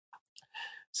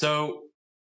 So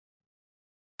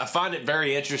I find it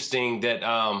very interesting that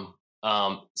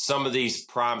some of these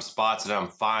prime spots that I'm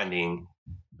finding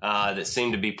that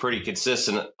seem to be pretty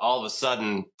consistent, all of a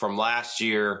sudden from last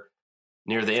year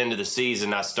near the end of the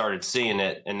season, I started seeing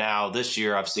it. And now this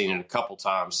year I've seen it a couple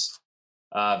times.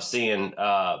 I've seen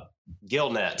gill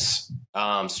nets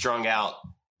strung out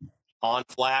on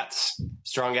flats,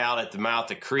 strung out at the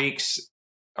mouth of creeks,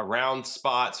 around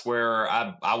spots where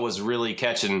I was really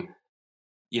catching,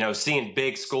 seeing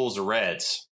big schools of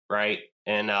reds, right?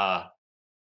 And, I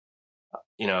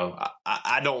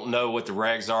don't know what the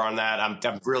regs are on that. I'm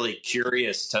really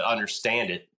curious to understand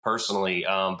it personally,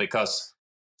 because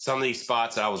some of these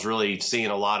spots I was really seeing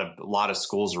a lot of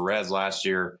schools of reds last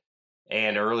year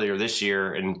and earlier this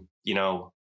year, and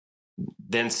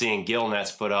then seeing gill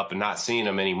nets put up and not seeing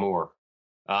them anymore.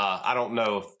 I don't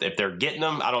know if they're getting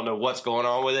them. I don't know what's going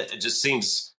on with it. It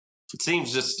seems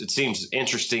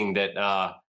interesting that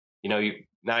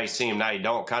now you see them, now you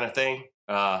don't, kind of thing.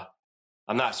 I'm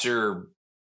not sure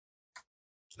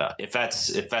if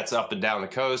that's up and down the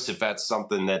coast, if that's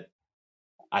something that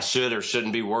I should or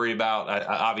shouldn't be worried about.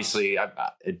 Obviously,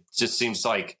 it just seems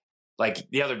like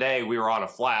the other day we were on a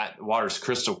flat, the water's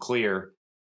crystal clear,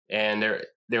 and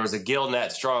there was a gill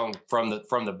net strung from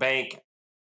the bank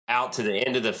out to the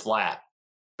end of the flat,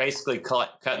 basically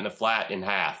cutting the flat in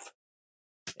half,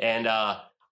 and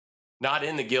not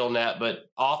in the gill net, but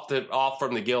off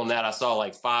from the gill net, I saw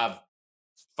like five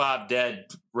dead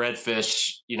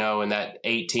redfish, in that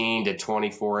 18 to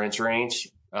 24 inch range,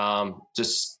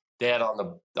 just dead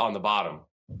on the bottom,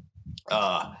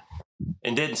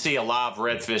 and didn't see a live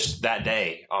redfish that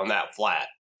day on that flat.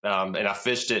 And I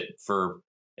fished it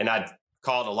and I'd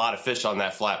caught a lot of fish on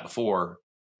that flat before.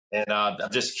 And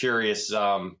I'm just curious,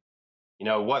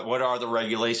 what are the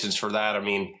regulations for that? I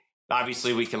mean,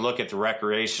 obviously we can look at the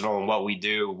recreational and what we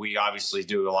do. We obviously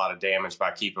do a lot of damage by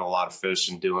keeping a lot of fish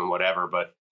and doing whatever,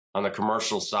 but on the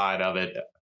commercial side of it,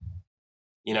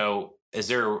 is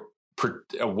there,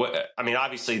 I mean,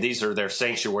 obviously these are their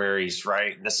sanctuaries,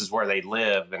 right? This is where they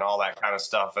live and all that kind of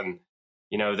stuff. And,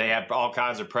 they have all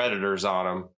kinds of predators on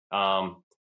them.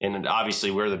 And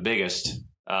obviously we're the biggest.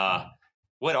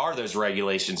 What are those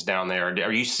regulations down there? Do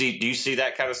you see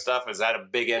that kind of stuff? Is that a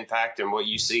big impact in what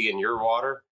you see in your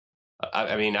water?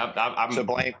 I'm so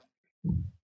Blaine.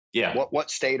 Yeah. What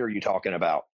state are you talking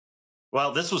about?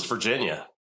 Well, this was Virginia.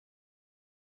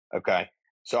 Okay.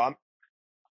 So I'm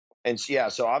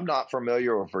not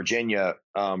familiar with Virginia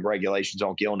regulations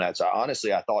on gill nets.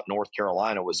 I thought North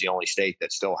Carolina was the only state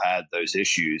that still had those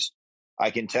issues. I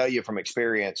can tell you from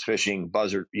experience fishing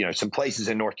buzzard, some places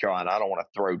in North Carolina, I don't want to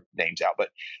throw names out,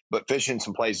 but fishing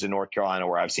some places in North Carolina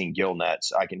where I've seen gill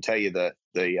nets, I can tell you that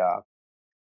they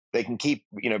can keep,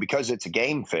 because it's a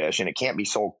game fish and it can't be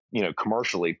sold,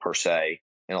 commercially per se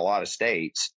in a lot of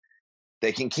states,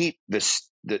 they can keep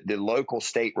the local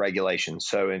state regulations.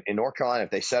 So in North Carolina,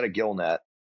 if they set a gill net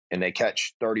and they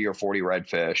catch 30 or 40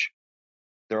 redfish,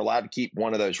 they're allowed to keep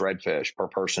one of those redfish per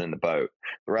person in the boat.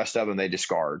 The rest of them they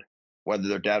discard, whether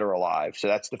they're dead or alive. So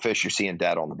that's the fish you're seeing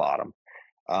dead on the bottom.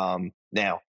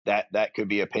 Now that could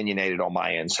be opinionated on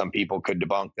my end. Some people could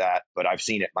debunk that, but I've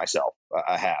seen it myself.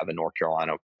 I have in North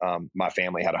Carolina. My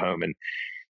family had a home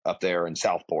up there in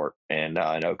Southport and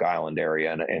in Oak Island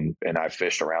area, and I've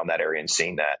fished around that area and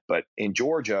seen that. But in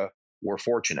Georgia, we're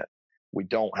fortunate. We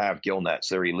don't have gill nets.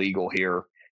 They're illegal here.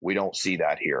 We don't see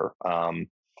that here.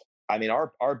 I mean,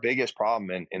 our biggest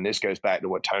problem, and this goes back to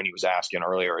what Tony was asking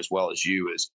earlier, as well as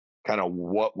you, is kind of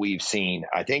what we've seen.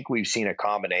 I think we've seen a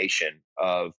combination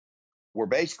of, we're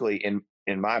basically,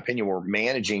 in my opinion, we're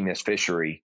managing this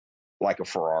fishery like a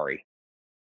Ferrari.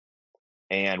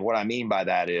 And what I mean by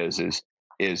that is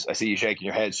I see you shaking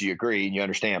your head, so you agree and you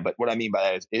understand. But what I mean by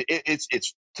that is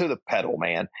it's to the pedal,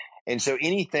 man. And so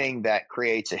anything that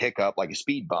creates a hiccup, like a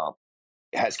speed bump,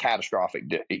 has catastrophic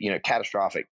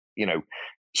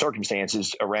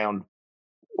circumstances around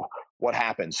what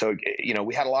happens. So,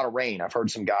 we had a lot of rain. I've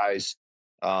heard some guys,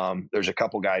 there's a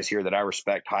couple guys here that I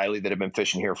respect highly that have been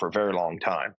fishing here for a very long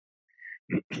time.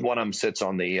 One of them sits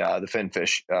on the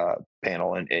finfish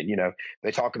panel, and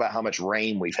they talk about how much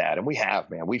rain we've had, and we've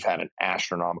had an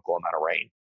astronomical amount of rain.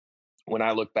 When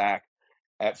I look back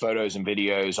at photos and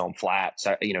videos on flats,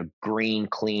 green,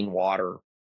 clean water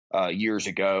years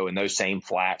ago, and those same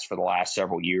flats for the last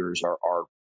several years are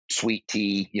sweet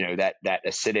tea, that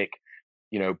acidic,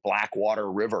 Blackwater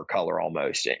River color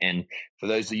almost. And for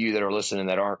those of you that are listening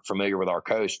that aren't familiar with our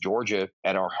coast, Georgia,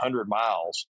 at our 100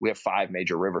 miles, we have 5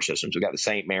 major river systems. We've got the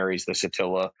St. Mary's, the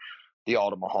Satilla, the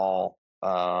Altamaha,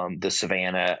 the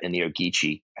Savannah, and the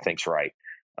Ogeechee, I think's right,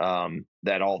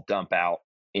 that all dump out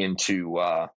into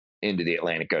the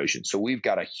Atlantic Ocean. So we've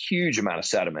got a huge amount of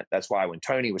sediment. That's why when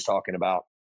Tony was talking about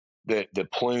the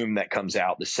plume that comes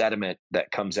out, the sediment that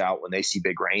comes out when they see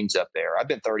big rains up there. I've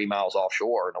been 30 miles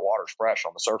offshore and the water's fresh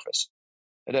on the surface.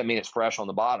 It doesn't mean it's fresh on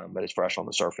the bottom, but it's fresh on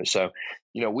the surface. So,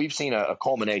 we've seen a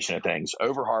culmination of things: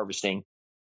 over harvesting,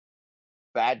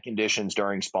 bad conditions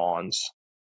during spawns.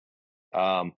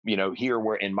 Here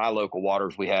we're in my local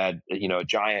waters, we had, a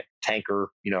giant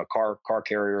tanker, a car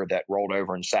carrier that rolled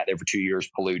over and sat there for 2 years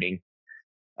polluting.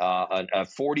 A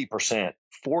 40%,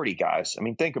 40 guys. I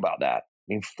mean, think about that.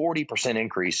 40%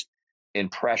 increase in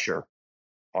pressure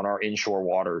on our inshore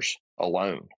waters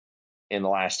alone in the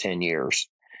last 10 years.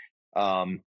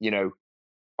 Our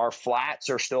flats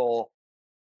are still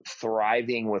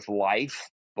thriving with life,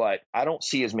 but I don't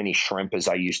see as many shrimp as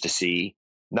I used to see,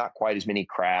 not quite as many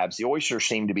crabs. The oysters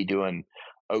seem to be doing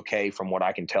okay from what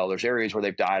I can tell. There's areas where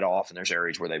they've died off and there's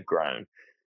areas where they've grown.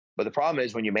 But the problem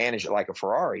is when you manage it like a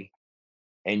Ferrari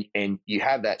and you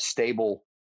have that stable,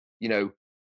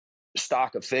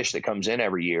 stock of fish that comes in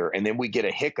every year, and then we get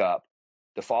a hiccup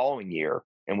the following year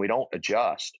and we don't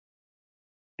adjust,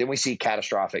 then we see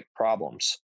catastrophic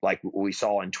problems like we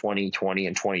saw in 2020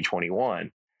 and 2021.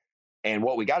 And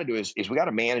what we got to do is we got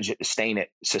to manage it, sustain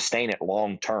it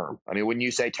long term. I mean, wouldn't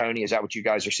you say, Tony, is that what you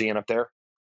guys are seeing up there?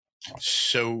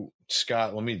 So,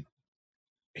 Scott,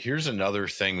 here's another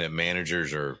thing that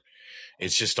managers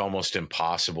it's just almost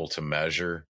impossible to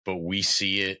measure, but we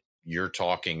see it. You've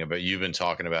been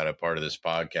talking about it part of this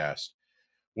podcast.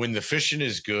 When the fishing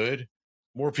is good,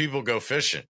 more people go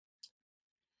fishing.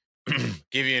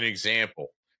 Give you an example.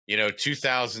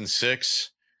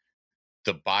 2006,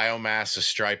 the biomass of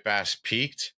striped bass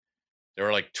peaked. There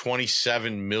were like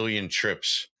 27 million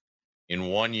trips in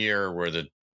 1 year, where the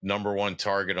number one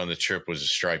target on the trip was a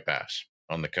striped bass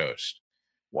on the coast.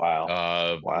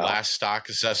 Wow. Last stock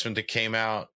assessment that came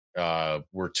out,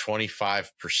 we're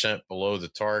 25% below the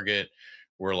target.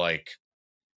 We're like,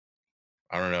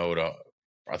 I don't know,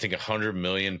 I think 100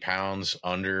 million pounds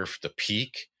under the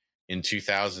peak. In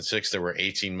 2006, there were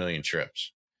 18 million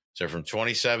trips. So from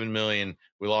 27 million,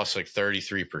 we lost like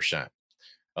 33%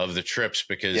 of the trips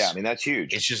because that's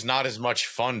huge. It's just not as much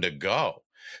fun to go.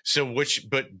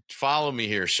 But follow me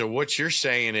here. So what you're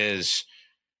saying is,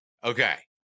 okay,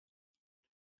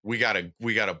 we got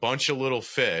a bunch of little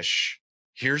fish.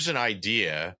 Here's an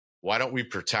idea. Why don't we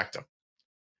protect them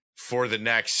for the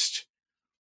next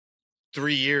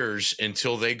 3 years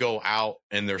until they go out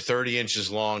and they're 30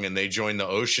 inches long and they join the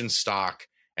ocean stock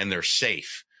and they're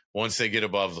safe once they get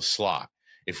above the slot?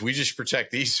 If we just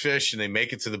protect these fish and they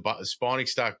make it to the spawning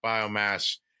stock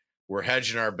biomass, we're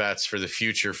hedging our bets for the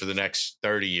future for the next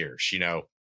 30 years.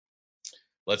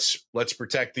 Let's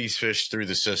protect these fish through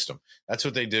the system. That's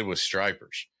what they did with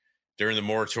stripers. During the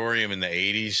moratorium in the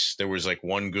 80s, there was like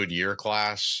one good year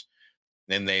class.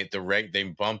 Then they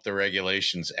bumped the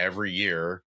regulations every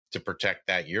year to protect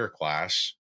that year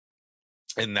class.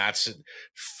 And that's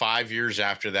 5 years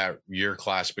after that year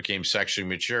class became sexually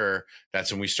mature.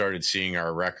 That's when we started seeing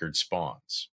our record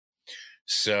spawns.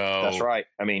 So that's right.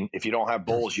 I mean, if you don't have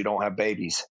bulls, you don't have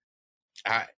babies.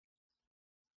 I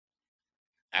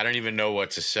don't even know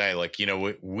what to say. Like,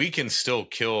 we can still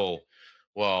kill,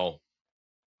 well,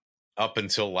 up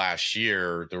until last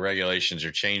year, the regulations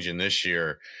are changing this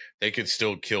year. They could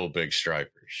still kill big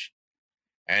stripers.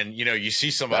 And, you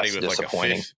see somebody That's with like a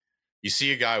disappointing. 50, you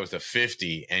see a guy with a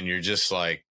 50 and you're just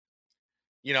like,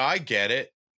 I get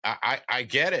it. I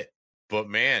get it. But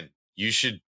man,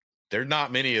 there's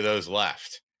not many of those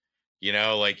left.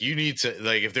 Like you need to,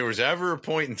 like, if there was ever a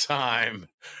point in time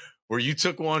where you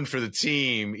took one for the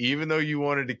team, even though you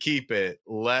wanted to keep it,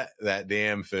 let that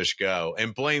damn fish go.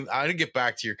 And Blaine, I want to get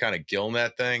back to your kind of gill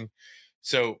net thing.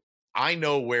 So I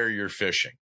know where you're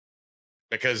fishing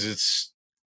because it's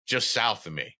just south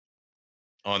of me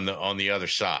on the other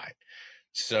side.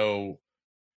 So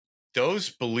those,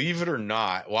 believe it or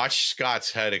not, watch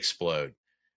Scott's head explode.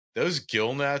 Those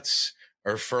gill nets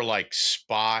are for like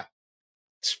spot,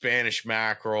 Spanish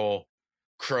mackerel,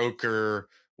 croaker,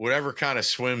 whatever kind of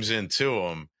swims into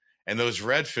them. And those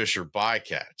redfish are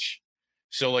bycatch.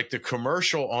 So like the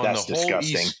commercial on That's the whole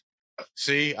disgusting. east.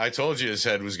 See, I told you his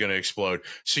head was going to explode.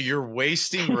 So you're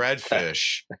wasting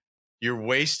redfish. You're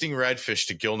wasting redfish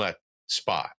to gill net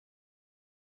spot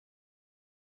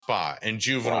and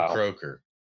juvenile croaker.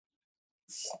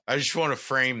 I just want to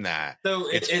frame that. So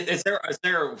is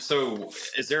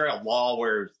there a law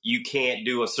where you can't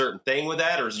do a certain thing with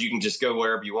that, or you can just go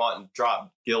wherever you want and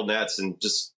drop gill nets and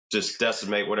just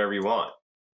decimate whatever you want?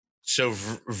 So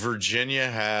Virginia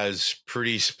has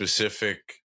pretty specific.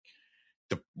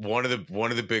 One of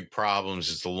the big problems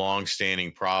is the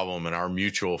long-standing problem, and our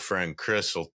mutual friend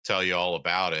Chris will tell you all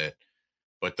about it.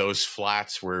 But those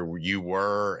flats where you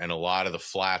were, and a lot of the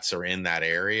flats are in that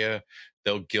area,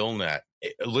 they'll gill net.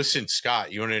 Listen, Scott,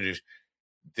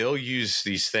 they'll use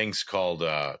these things called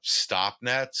stop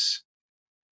nets.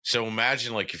 So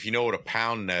imagine, like, if you know what a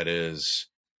pound net is,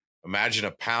 imagine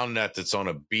a pound net that's on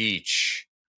a beach,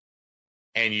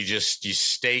 and you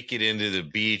stake it into the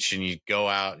beach, and you go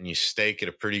out and you stake it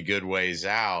a pretty good ways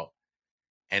out,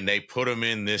 and they put them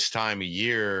in this time of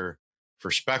year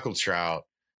for speckled trout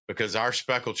because our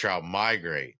speckled trout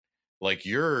migrate. Like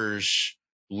yours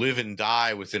live and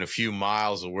die within a few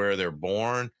miles of where they're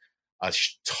born. A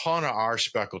ton of our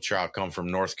speckled trout come from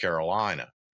North Carolina.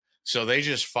 So they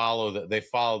just follow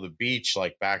the beach,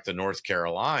 like back to North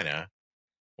Carolina.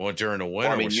 Well, during the winter,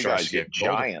 Well, I mean, you guys get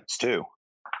giants too.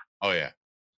 Oh yeah.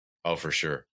 Oh, for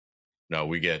sure. No,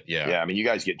 we get, Yeah, I mean, you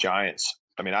guys get giants.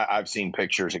 I mean, I've seen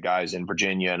pictures of guys in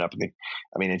Virginia and up in the,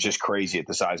 I mean, it's just crazy at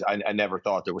the size. I never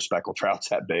thought there were speckled trouts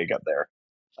that big up there.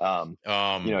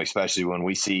 Especially when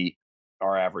we see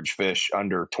our average fish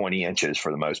under 20 inches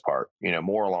for the most part,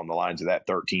 more along the lines of that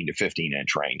 13 to 15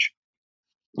 inch range.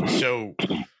 So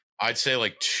I'd say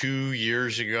like 2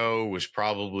 years ago was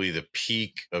probably the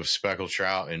peak of speckled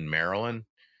trout in Maryland.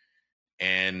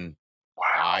 And wow.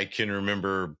 I can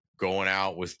remember going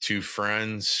out with two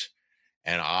friends,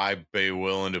 and I'd be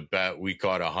willing to bet we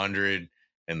caught 100,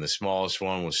 and the smallest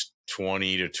one was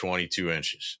 20 to 22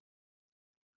 inches.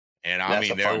 And I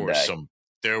mean, there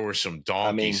were some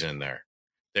donkeys in there.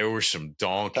 There were some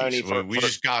donkeys. Tony, we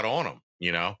just got on them,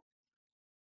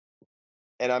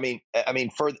 And I mean,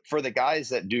 for the guys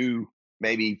that do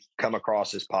maybe come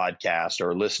across this podcast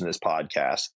or listen to this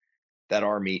podcast that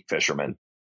are meat fishermen,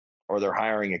 or they're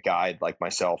hiring a guide like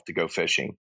myself to go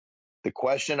fishing, the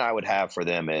question I would have for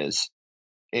them is,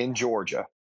 in Georgia,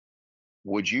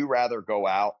 would you rather go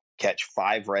out, catch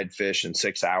 5 redfish in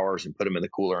 6 hours and put them in the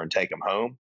cooler and take them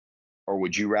home? Or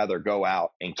would you rather go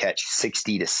out and catch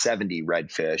 60 to 70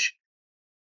 redfish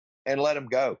and let them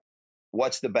go?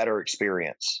 What's the better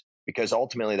experience? Because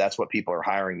ultimately that's what people are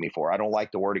hiring me for. I don't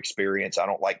like the word experience. I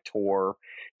don't like tour.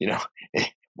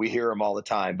 We hear them all the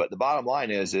time. But the bottom line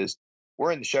is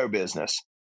we're in the show business,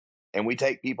 and we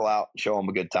take people out and show them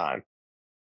a good time.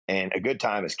 And a good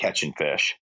time is catching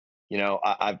fish.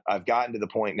 I've gotten to the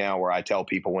point now where I tell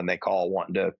people when they call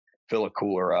wanting to fill a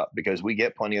cooler up, because we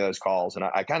get plenty of those calls, and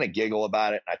I kind of giggle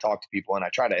about it. And I talk to people and I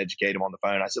try to educate them on the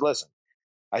phone. I said, listen,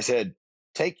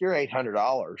 take your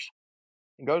 $800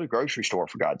 and go to the grocery store,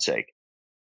 for God's sake.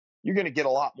 You're going to get a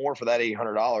lot more for that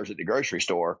 $800 at the grocery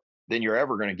store than you're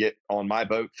ever going to get on my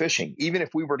boat fishing, even if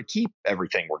we were to keep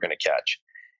everything we're going to catch.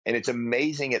 And it's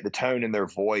amazing at the tone in their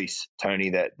voice,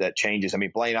 Tony, that changes. I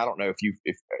mean, Blaine, I don't know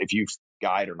if you've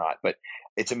guide or not, but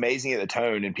it's amazing at the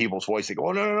tone in people's voice. They go,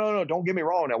 oh, no, don't get me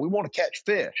wrong. Now we want to catch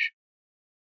fish.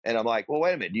 And I'm like, well,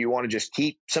 wait a minute. Do you want to just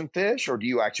keep some fish, or do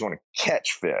you actually want to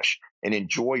catch fish and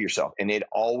enjoy yourself? And it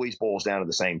always boils down to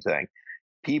the same thing.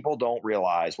 People don't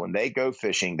realize when they go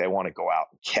fishing, they want to go out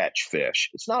and catch fish.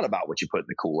 It's not about what you put in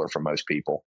the cooler for most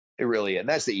people. It really is. And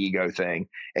that's the ego thing.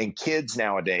 And kids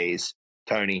nowadays,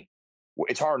 Tony,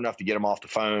 it's hard enough to get them off the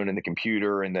phone and the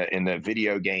computer and the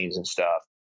video games and stuff.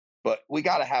 But we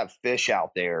got to have fish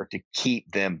out there to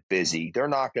keep them busy. They're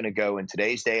not going to go in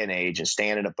today's day and age and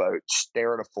stand in a boat,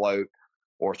 stare at a float,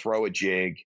 or throw a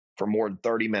jig for more than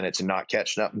 30 minutes and not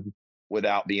catch nothing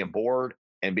without being bored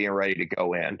and being ready to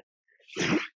go in.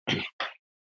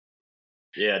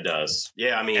 Yeah, it does.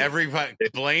 Yeah, I mean, everybody.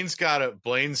 Blaine's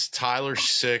Tyler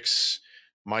 6.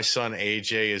 My son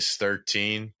AJ is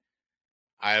 13.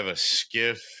 I have a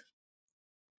skiff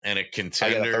and a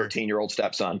contender. I got a 13-year-old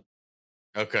stepson.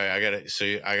 Okay,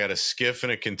 I got a skiff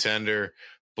and a contender.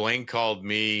 Blaine called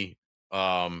me.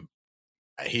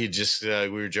 He just we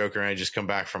were joking around. Just come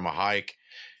back from a hike.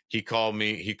 He called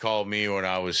me when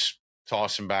I was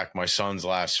tossing back my son's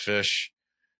last fish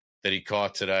that he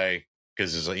caught today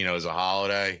because it was a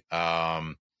holiday.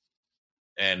 And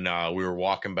we were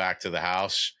walking back to the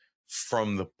house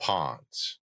from the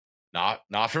ponds, not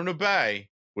from the bay,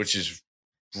 which is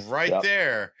right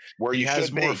there where he has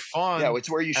more fun. Yeah, it's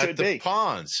where you should be.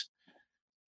 Ponds.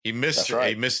 He missed it.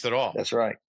 Right. He missed it all. That's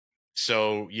right.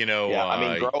 So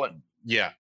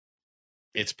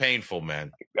it's painful,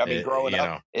 man. I mean, growing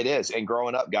up, it is. And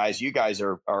growing up, guys, you guys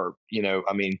are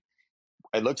I mean,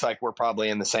 it looks like we're probably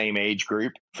in the same age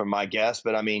group from my guess,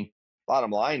 but I mean,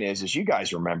 bottom line is you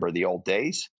guys remember the old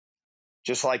days.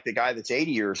 Just like the guy that's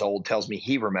 80 years old tells me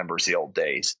he remembers the old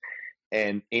days.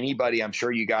 And anybody, I'm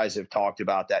sure you guys have talked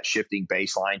about that shifting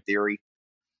baseline theory.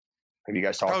 Have you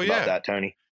guys talked about that,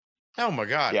 Tony? Oh my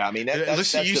God. Yeah. I mean,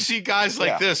 listen, you see guys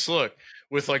like this, look,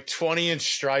 with like 20-inch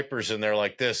stripers and they're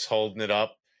like this, holding it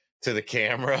up to the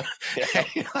camera. Yeah.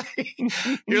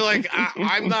 You're like,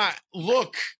 I'm not,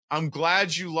 look, I'm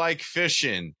glad you like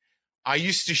fishing. I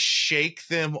used to shake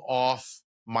them off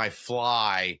my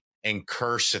fly and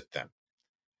curse at them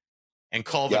and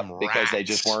call them rats. Because they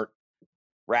just weren't.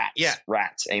 Rats. Yeah.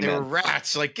 Rats. Amen. They were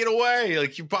rats. Like, get away.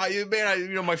 Like,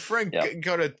 my friend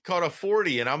caught a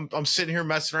 40 and I'm sitting here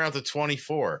messing around with a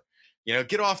 24.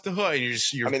 Get off the hook.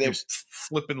 And you're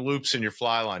flipping loops in your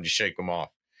fly line to shake them off.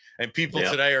 And people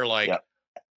today are like,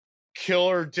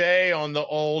 killer day on the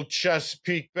old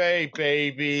Chesapeake Bay,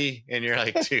 baby. And you're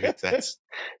like, dude, that's.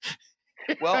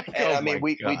 Well, and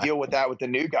we deal with that with the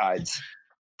new guides,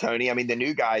 Tony. I mean, the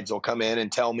new guides will come in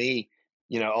and tell me,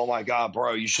 oh my God,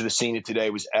 bro, you should have seen it today.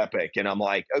 It was epic. And I'm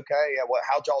like, okay,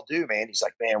 how'd y'all do, man? He's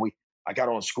like, man, I got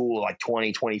on school like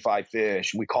 20, 25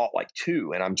 fish. And we caught like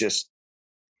 2. And I'm just,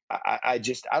 I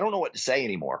don't know what to say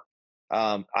anymore.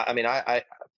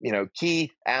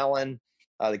 Keith, Allen,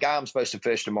 the guy I'm supposed to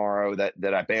fish tomorrow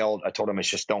that I bailed, I told him it's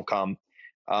just don't come.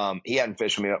 He hadn't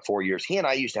fished with me about 4 years. He and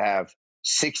I used to have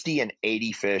 60 and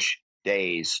 80 fish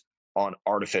days on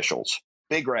artificials,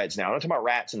 big reds. Now I'm not talking about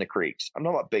rats in the creeks. I'm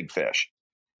talking about big fish.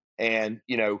 And,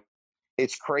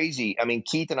 it's crazy. I mean,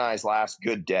 Keith and I's last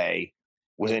good day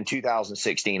was in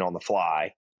 2016 on the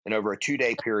fly. And over a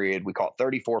 2-day period, we caught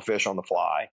 34 fish on the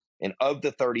fly. And of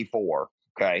the 34,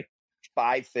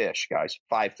 5 fish, guys,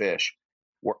 5 fish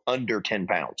were under 10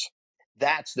 pounds.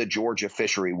 That's the Georgia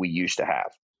fishery we used to have.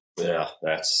 Yeah,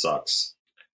 that sucks.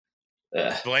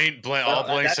 Blaine, all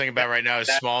Blaine's thinking about right now is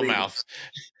smallmouth.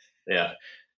 Yeah.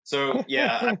 So,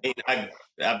 I mean,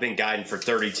 I've been guiding for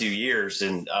 32 years,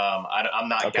 and I'm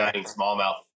not guiding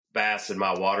smallmouth bass in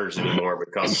my waters anymore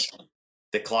because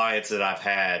the clients that I've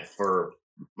had for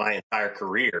my entire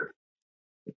career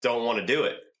don't want to do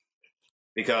it.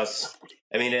 Because,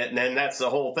 I mean, and then that's the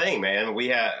whole thing, man. We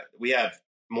have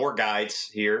more guides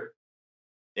here,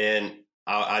 and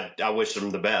I wish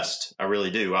them the best. I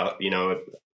really do.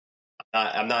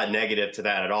 I'm not negative to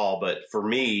that at all, but for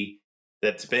me,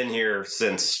 that's been here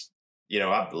since,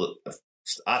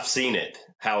 I've seen it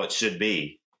how it should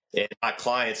be. And my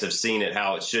clients have seen it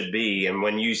how it should be. And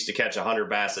when you used to catch 100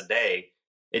 bass a day,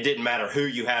 it didn't matter who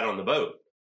you had on the boat.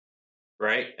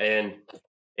 Right. And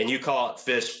you caught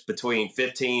fish between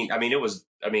 15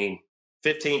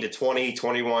 to 20,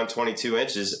 21, 22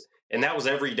 inches. And that was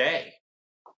every day.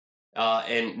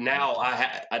 And now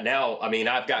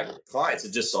I've got clients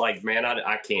that just like, man,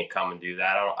 I can't come and do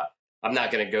that. I'm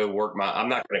not going to go I'm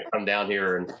not going to come down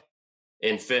here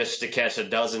and fish to catch a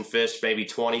dozen fish, maybe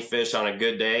 20 fish on a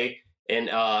good day. And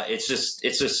it's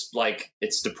just like,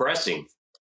 it's depressing.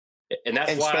 And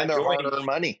that's why I joined hard-earned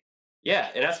money. Yeah.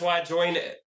 And that's why I joined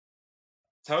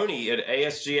Tony at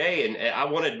ASGA. And I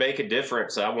want to make a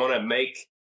difference. I want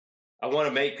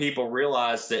to make people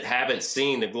realize that haven't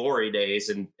seen the glory days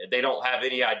and they don't have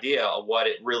any idea of what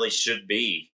it really should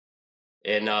be.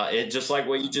 And it just like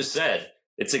what you just said,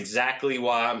 it's exactly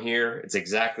why I'm here. It's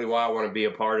exactly why I want to be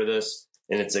a part of this.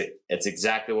 And it's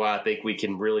exactly why I think we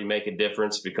can really make a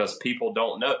difference because people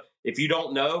don't know. If you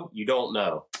don't know, you don't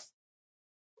know.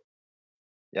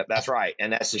 Yep, that's right.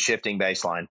 And that's the shifting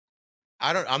baseline.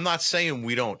 I'm not saying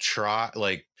we don't try.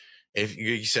 Like, if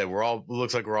you said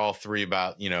looks like we're all three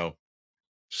about,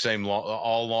 same long,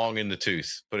 all long in the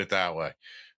tooth, put it that way.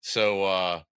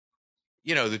 So,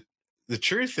 the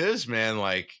truth is, man,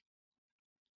 like,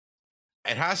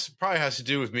 it probably has to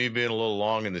do with me being a little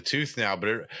long in the tooth now,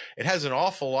 but it has an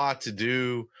awful lot to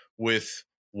do with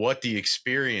what the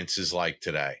experience is like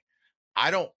today.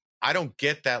 I don't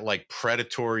get that like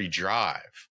predatory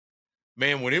drive,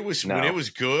 man. When it was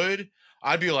good,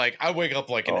 I'd be like, I wake up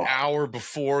like an hour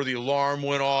before the alarm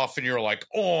went off, and you're like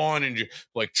on, and you're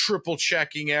like triple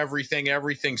checking everything.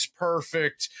 Everything's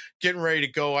perfect, getting ready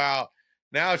to go out.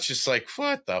 Now it's just like,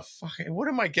 what the fuck? What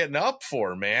am I getting up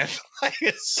for, man? Like,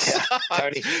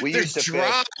 Tony, we used to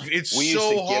drive. It's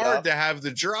so hard to have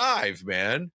the drive,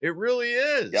 man. It really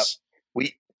is. Yep.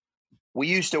 We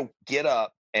used to get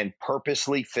up and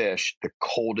purposely fish the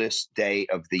coldest day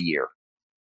of the year,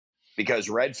 because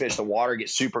redfish, the water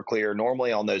gets super clear.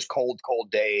 Normally on those cold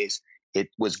days, it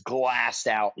was glassed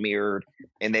out, mirrored,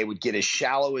 and they would get as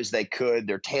shallow as they could.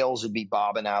 Their tails would be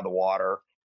bobbing out of the water.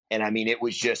 And I mean, it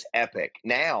was just epic.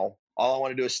 Now, all I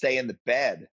want to do is stay in the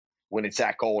bed when it's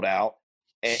that cold out,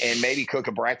 and maybe cook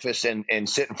a breakfast and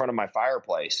sit in front of my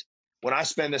fireplace. When I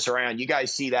spin this around, you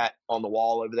guys see that on the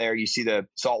wall over there? You see the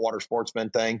saltwater sportsman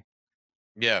thing?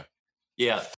 Yeah.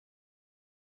 Yeah.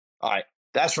 All right.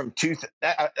 That's from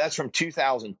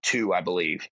 2002, I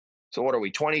believe. So what are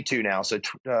we, 22 now? So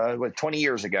 20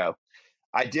 years ago,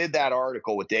 I did that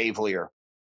article with Dave Lear.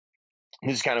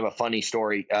 This is kind of a funny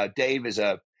story. Dave is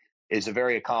a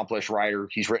very accomplished writer.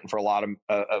 He's written for a lot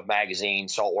of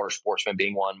magazines, Saltwater Sportsman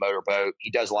being one, Motorboat.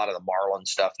 He does a lot of the Marlin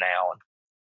stuff now.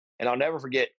 And I'll never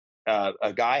forget,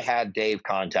 a guy had Dave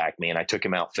contact me, and I took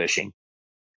him out fishing.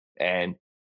 And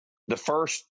the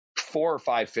first 4 or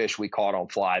 5 fish we caught on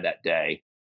fly that day,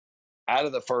 out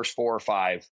of the first 4 or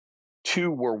 5,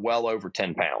 2 were well over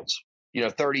 10 pounds,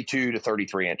 32 to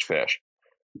 33 inch fish.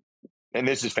 And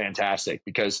this is fantastic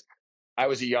because I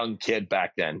was a young kid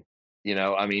back then.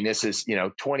 This is,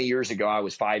 20 years ago, I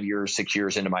was 6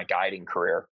 years into my guiding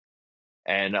career.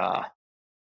 And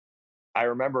I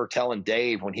remember telling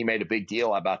Dave when he made a big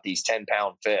deal about these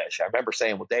 10-pound fish, I remember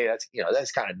saying, well, Dave,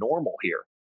 that's kind of normal here.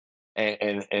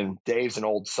 And Dave's an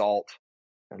old salt.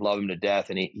 I love him to death.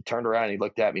 And he turned around and he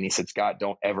looked at me and he said, Scott,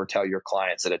 don't ever tell your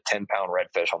clients that a 10-pound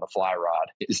redfish on the fly rod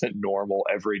is a normal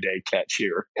everyday catch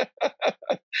here.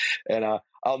 And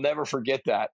I'll never forget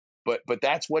that. But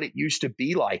that's what it used to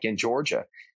be like in Georgia.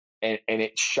 And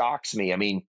it shocks me. I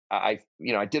mean, I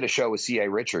did a show with C.A.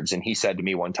 Richards, and he said to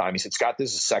me one time, he said, Scott,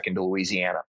 this is second to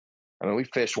Louisiana. I mean, we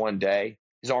fished one day.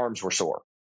 His arms were sore.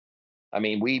 I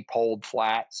mean, we poled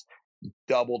flats,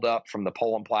 doubled up from the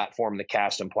poling platform and the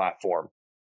casting platform.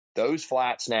 Those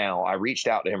flats now, I reached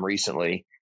out to him recently,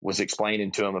 was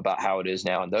explaining to him about how it is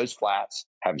now, and those flats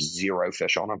have 0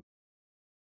 fish on them.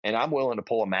 And I'm willing to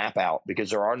pull a map out, because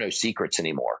there are no secrets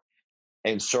anymore,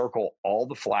 and circle all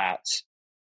the flats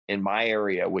in my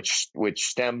area, which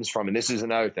stems from, and this is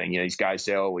another thing, these guys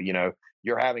say, oh, well,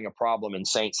 you're having a problem in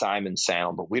St. Simon's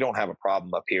Sound, but we don't have a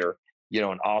problem up here,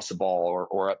 in Ossabaw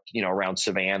or up, around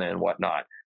Savannah and whatnot.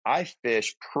 I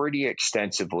fish pretty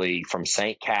extensively from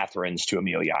St. Catharines to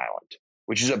Amelia Island,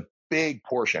 which is a big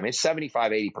portion. I mean, it's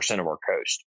 75, 80% of our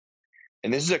coast.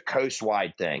 And this is a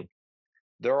coast-wide thing.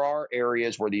 There are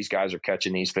areas where these guys are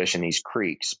catching these fish in these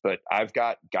creeks, but I've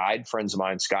got guide friends of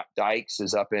mine. Scott Dykes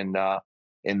is up in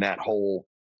that whole,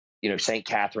 St.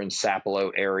 Catharines,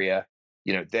 Sapelo area.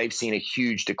 They've seen a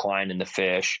huge decline in the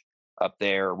fish up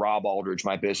there. Rob Aldridge,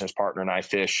 my business partner, and I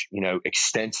fish,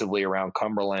 extensively around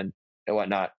Cumberland and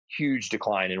whatnot. Huge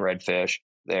decline in redfish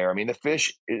there. I mean,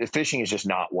 the fishing is just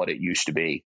not what it used to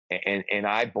be. And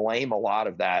I blame a lot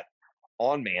of that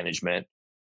on management.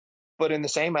 But in the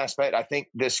same aspect, I think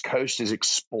this coast has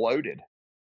exploded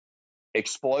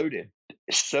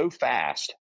so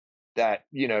fast that,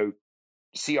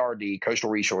 CRD, Coastal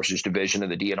Resources Division of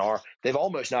the DNR, they've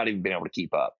almost not even been able to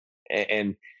keep up.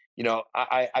 And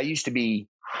I used to be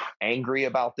angry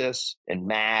about this and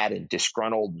mad and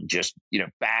disgruntled and just,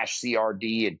 bash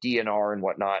CRD and DNR and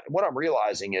whatnot. What I'm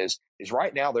realizing is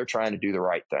right now they're trying to do the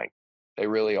right thing. They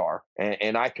really are.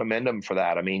 And I commend them for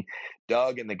that. I mean,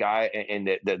 Doug and the guy and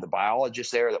the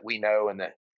biologists there that we know,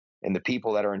 and the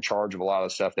people that are in charge of a lot of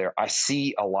the stuff there, I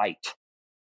see a light.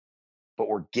 But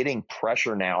we're getting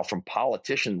pressure now from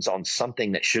politicians on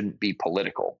something that shouldn't be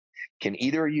political. Can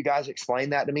either of you guys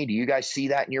explain that to me? Do you guys see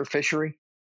that in your fishery?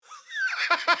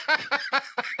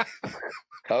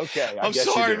 Okay. I'm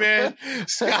sorry, man.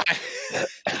 Scott,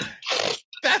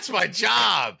 that's my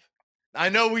job. I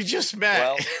know we just met.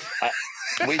 Well,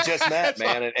 We just met,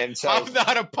 man. And so I'm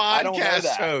not a I don't know podcast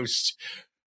that. host.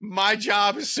 My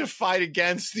job is to fight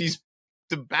against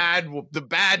the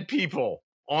bad people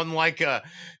on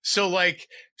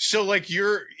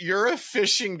you're a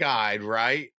fishing guide,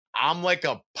 right? I'm like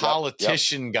a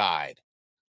politician guide.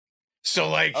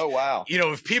 So oh wow,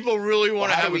 if people really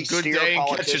want to have a good day and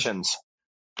politicians?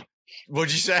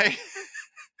 What'd you say?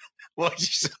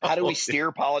 How do we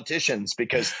steer politicians?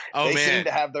 Because they seem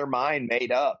to have their mind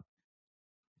made up.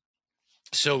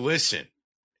 So listen,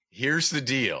 here's the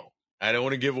deal. I don't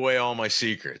want to give away all my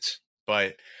secrets,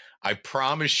 but I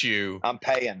promise you, I'm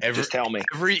paying. Just tell me.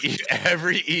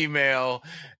 Every email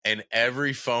and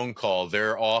every phone call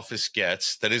their office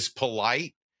gets that is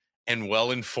polite and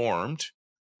well informed,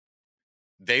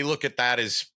 they look at that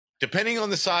as, depending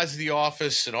on the size of the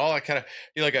office and all that kind of,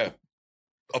 like a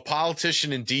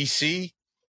politician in DC,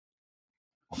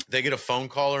 they get a phone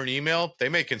call or an email, they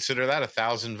may consider that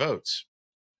 1,000 votes.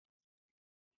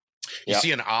 You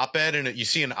see an op-ed in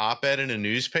a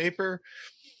newspaper,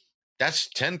 that's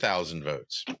 10,000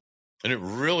 votes, and it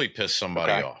really pissed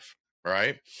somebody off,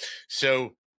 right?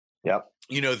 So,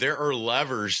 there are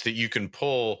levers that you can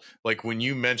pull. Like when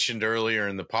you mentioned earlier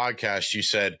in the podcast, you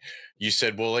said,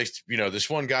 well, this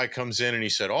one guy comes in and he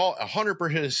said,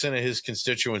 100% of his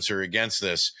constituents are against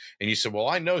this. And you said, well,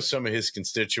 I know some of his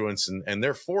constituents and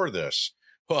they're for this.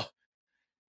 Well,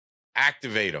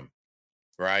 activate them,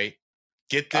 right?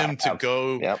 Get them to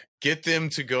go. Get them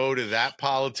to go to that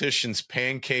politician's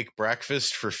pancake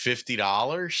breakfast for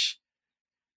 $50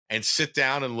 and sit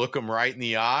down and look them right in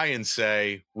the eye and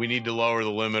say, "We need to lower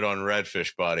the limit on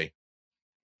redfish, buddy."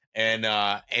 And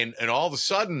all of a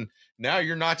sudden, now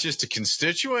you're not just a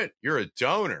constituent; you're a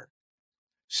donor.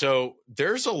 So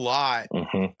there's a lot.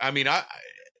 Mm-hmm. I mean,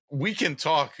 we can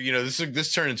talk.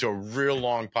 This turned into a real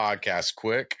long podcast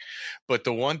quick, but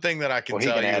the one thing that I can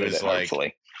tell you is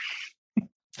hopefully.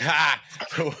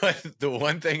 The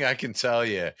one thing I can tell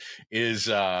you is,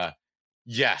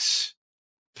 yes,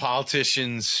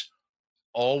 politicians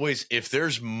always, if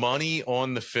there's money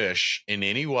on the fish in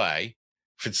any way,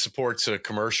 if it supports a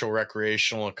commercial,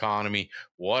 recreational economy,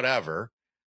 whatever,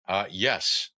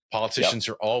 yes, politicians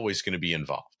are always going to be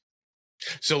involved.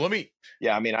 So I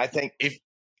think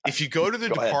if you go to the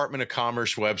Department of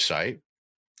Commerce website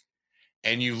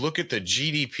and you look at the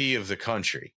GDP of the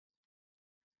country,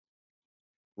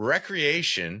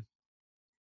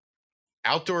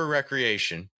 outdoor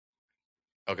recreation,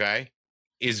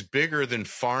 is bigger than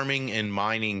farming and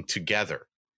mining together.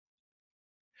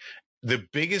 The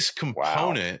biggest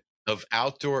component of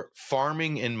outdoor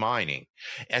farming and mining,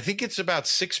 I think it's about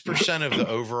 6% of the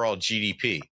overall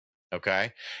GDP.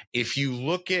 Okay. If you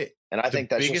look at, and I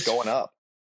think that's just going up.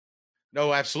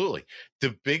 No, absolutely.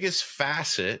 The biggest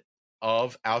facet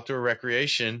of outdoor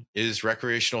recreation is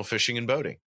recreational fishing and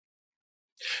boating.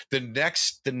 The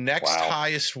next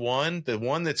highest one, the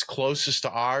one that's closest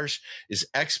to ours, is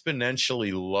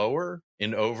exponentially lower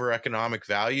in over economic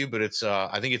value, but it's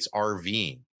I think it's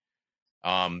RVing.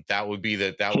 That would be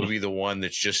the one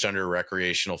that's just under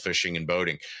recreational fishing and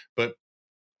boating. But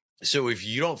so if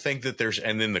you don't think that there's,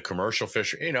 and then the commercial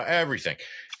fishing, everything,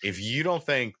 if you don't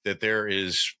think that there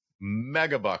is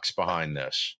mega bucks behind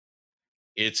this,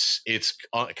 it's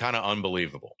kind of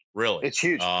unbelievable. Really, it's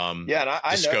huge. And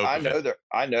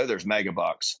I know there's mega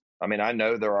bucks. I mean, I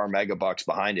know there are mega bucks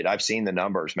behind it. I've seen the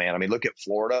numbers, man. I mean, look at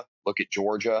Florida, look at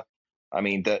Georgia. I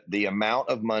mean, the amount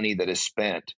of money that is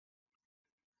spent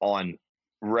on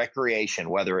recreation,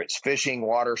 whether it's fishing,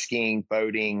 water skiing,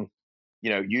 boating,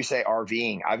 you say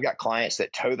RVing. I've got clients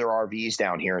that tow their RVs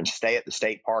down here and stay at the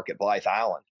state park at Blythe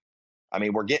Island. I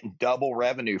mean, we're getting double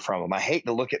revenue from them. I hate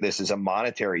to look at this as a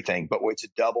monetary thing, but it's a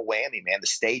double whammy, man. The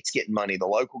state's getting money. The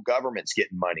local government's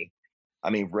getting money. I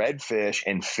mean, redfish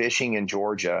and fishing in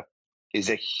Georgia is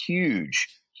a huge,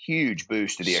 huge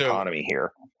boost to the economy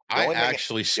here.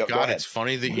 Scott, it's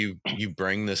funny that you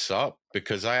bring this up,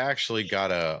 because I actually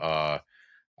got a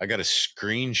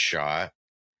screenshot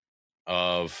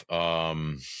of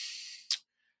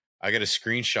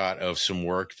some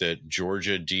work that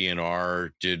Georgia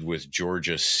DNR did with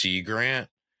Georgia Sea Grant,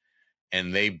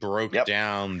 and they broke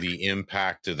down the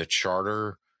impact of the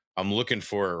charter. I'm looking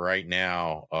for it right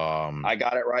now. I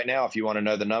got it right now if you want to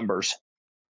know the numbers.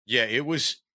 Yeah, it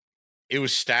was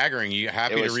staggering. You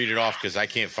happy to read it off, because I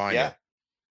can't find it.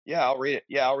 Yeah, I'll read it.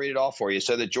 Yeah, I'll read it off for you.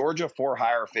 So the Georgia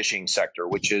for-hire fishing sector,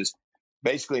 which is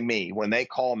basically me, when they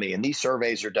call me, and these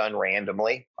surveys are done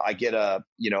randomly. I get a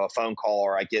phone call,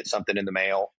 or I get something in the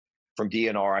mail from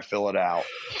DNR. I fill it out.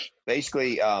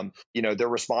 Basically, they're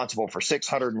responsible for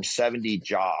 670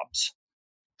 jobs,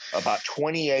 about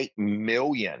 $28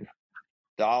 million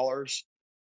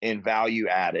in value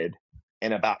added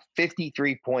and about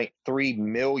 53.3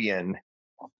 million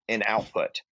in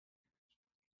output.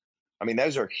 I mean,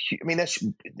 that's keep in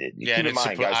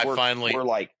mind, guys.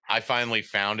 I finally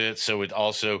found it. So it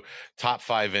also top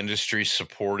 5 industries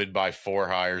supported by for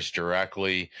hires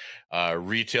directly,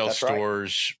 retail That's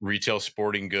stores, retail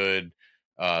sporting good,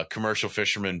 commercial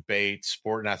fishermen, bait,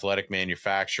 sport and athletic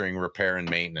manufacturing, repair and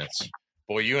maintenance.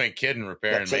 Boy, you ain't kidding.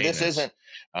 Repair and maintenance. This isn't.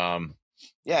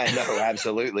 Yeah, no,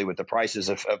 absolutely. With the prices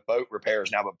of boat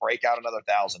repairs now, but break out another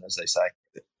 1,000, as they say.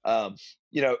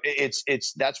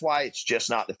 It's that's why it's just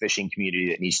not the fishing community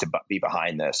that needs to be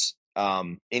behind this.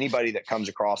 Anybody that comes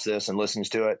across this and listens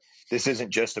to it, this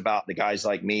isn't just about the guys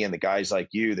like me and the guys like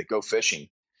you that go fishing.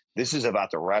 This is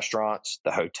about the restaurants,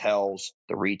 the hotels,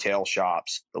 the retail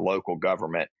shops, the local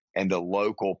government, and the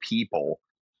local people,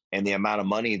 and the amount of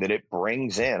money that it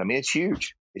brings in. I mean, it's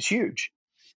huge. It's huge.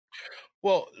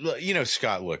 Well,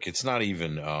 Scott, look, it's not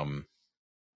even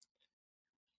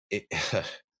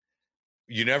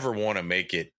you never want to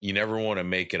make it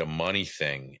a money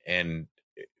thing. And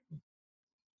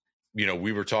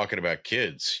we were talking about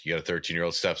kids. You got a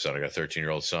 13-year-old stepson, I got a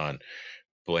 13-year-old son.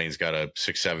 Blaine's got a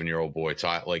 6-7-year-old boy.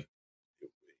 Like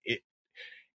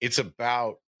it's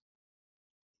about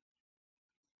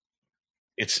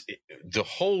the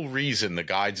whole reason the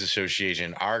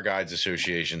our Guides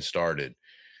Association started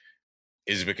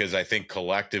is because I think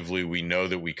collectively we know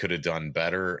that we could have done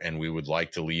better, and we would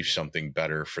like to leave something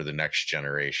better for the next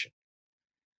generation.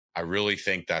 I really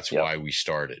think that's why we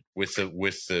started, with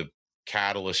the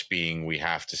catalyst being we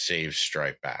have to save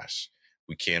striped bass.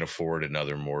 We can't afford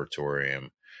another moratorium.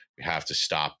 We have to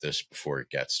stop this before it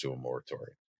gets to a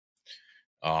moratorium.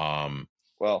 And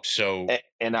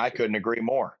I couldn't agree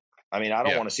more. I mean, I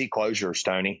don't want to see closures,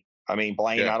 Tony. I mean,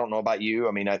 Blaine, I don't know about you.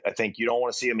 I mean, I think you don't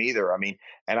want to see them either. I mean,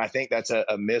 and I think that's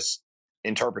a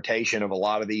misinterpretation of a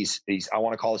lot of these, I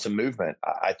want to call this a movement.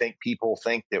 I think people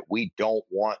think that we don't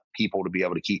want people to be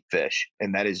able to keep fish.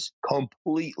 And that is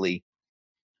completely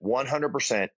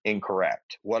 100%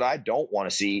 incorrect. What I don't want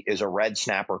to see is a red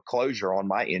snapper closure on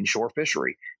my inshore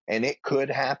fishery. And it could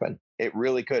happen. It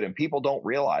really could. And people don't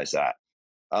realize that.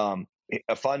 A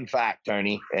fun fact,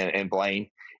 Tony and Blaine,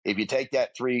 if you take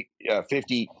that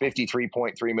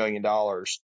 $53.3 million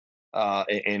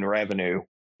in revenue,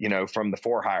 from the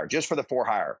for hire, just for the for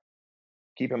hire,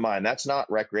 keep in mind, that's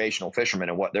not recreational fishermen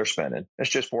and what they're spending. That's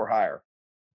just for hire.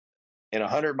 In a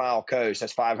 100-mile coast,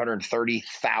 that's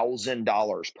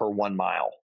 $530,000 per 1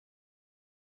 mile.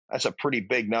 That's a pretty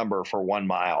big number for 1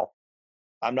 mile.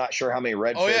 I'm not sure how many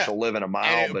redfish will live in a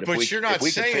mile, but if we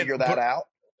can figure that out.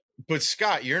 But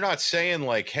Scott, you're not saying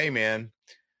like, hey man,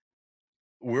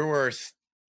 we're worth,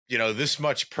 this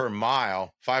much per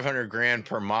mile, $500,000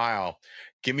 per mile.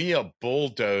 Give me a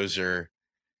bulldozer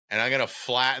and I'm going to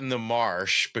flatten the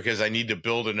marsh because I need to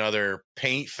build another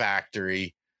paint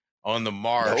factory on the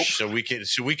marsh. So we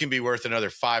can be worth another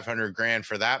 $500,000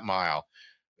 for that mile.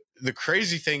 The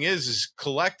crazy thing is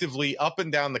collectively up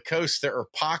and down the coast, there are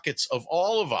pockets of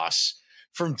all of us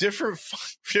from different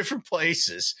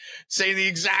places saying the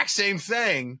exact same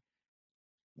thing.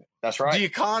 That's right. The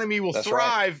economy will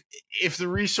thrive if the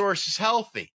resource is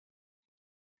healthy.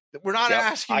 We're not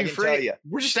asking you for it.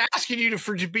 We're just asking you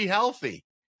to be healthy.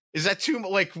 Is that too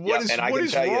much? Like, what is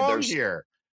wrong here?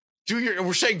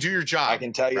 We're saying do your job. I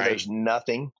can tell you there's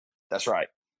nothing. That's right.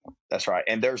 That's right.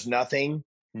 And there's nothing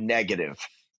negative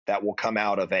that will come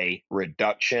out of a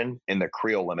reduction in the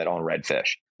creel limit on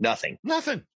redfish. Nothing.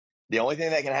 The only thing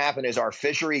that can happen is our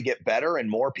fishery get better and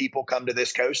more people come to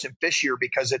this coast and fish here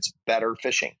because it's better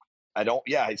fishing. I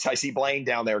see Blaine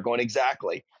down there going,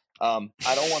 exactly. I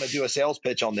don't want to do a sales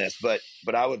pitch on this, but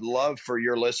I would love for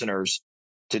your listeners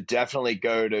to definitely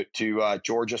go to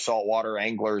Georgia Saltwater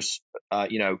Anglers,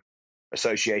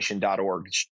 association.org,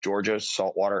 Georgia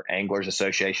Saltwater Anglers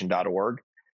Association.org,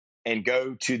 and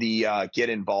go to the Get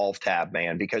Involved tab,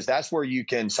 man, because that's where you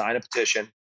can sign a petition.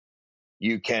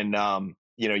 You can,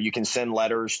 you can send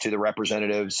letters to the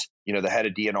representatives, the head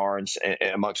of DNR and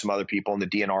amongst some other people on the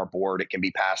DNR board. It can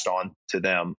be passed on to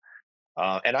them.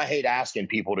 And I hate asking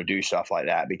people to do stuff like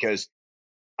that because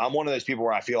I'm one of those people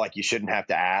where I feel like you shouldn't have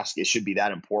to ask. It should be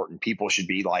that important. People should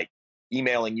be like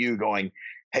emailing you going,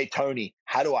 hey, Tony,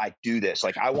 how do I do this?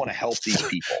 Like, I want to help these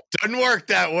people. Doesn't work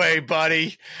that way,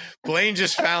 buddy. Blaine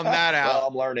just found that out. Well,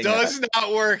 I'm learning. Does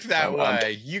not work that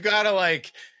way. You gotta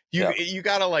you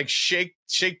gotta shake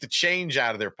the change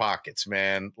out of their pockets,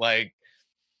 man. Like,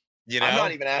 I'm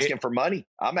not even asking for money.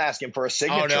 I'm asking for a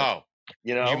signature. Oh no.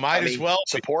 You might as well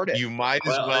support it. You might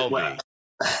as well be.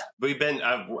 We've been.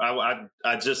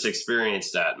 I just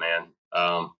experienced that, man.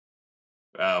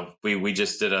 We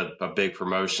just did a big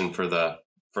promotion for the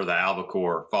for the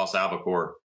albacore, false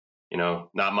albacore.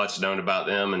 Not much known about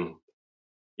them, and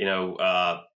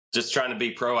just trying to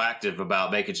be proactive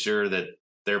about making sure that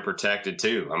they're protected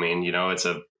too. I mean,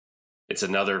 it's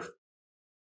another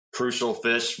crucial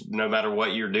fish, no matter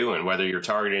what you're doing, whether you're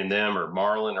targeting them or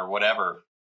marlin or whatever.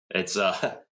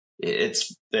 I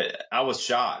was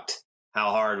shocked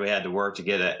how hard we had to work to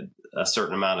get a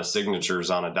certain amount of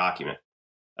signatures on a document.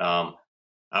 It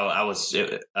was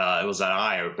an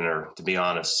eye opener, to be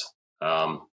honest.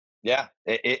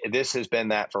 This has been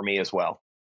that for me as well.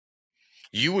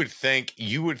 You would think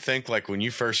like when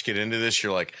you first get into this,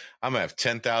 you're like, I'm gonna have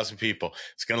 10,000 people.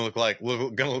 It's gonna look like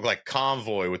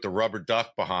Convoy with the rubber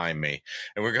duck behind me,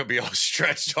 and we're gonna be all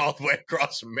stretched all the way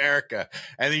across America.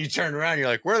 And then you turn around, you're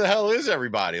like, where the hell is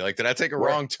everybody? Like, did I take a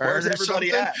wrong turn? Where's or everybody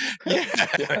something?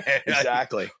 at? Yeah,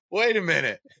 exactly. Like, wait a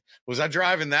minute, was I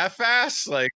driving that fast?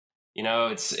 Like,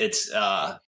 it's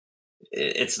the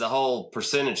whole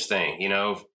percentage thing.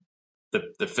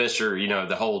 The fisher,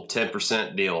 the whole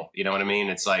 10% deal, you know what I mean?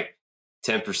 It's like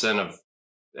 10% of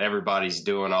everybody's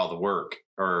doing all the work,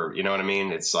 or, you know what I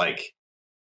mean? It's like,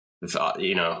 80% of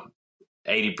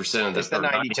it's the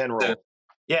 90-10 rule.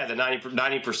 Yeah. The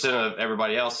 90% of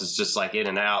everybody else is just like in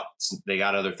and out. They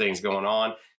got other things going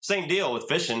on. Same deal with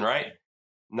fishing, right?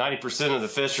 90% of the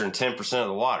fish are in 10% of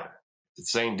the water.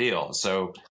 It's the same deal.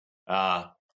 So,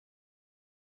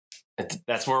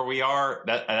 that's where we are.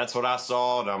 That's what I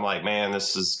saw, and I'm like, man,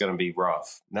 this is going to be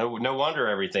rough. No wonder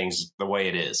everything's the way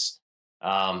it is.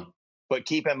 But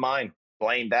keep in mind,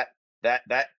 Blaine, that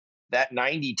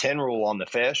 90-10 rule on the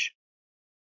fish,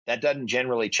 that doesn't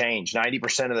generally change.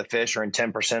 90% of the fish are in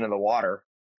 10% of the water.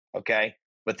 Okay,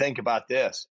 but think about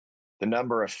this: the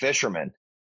number of fishermen,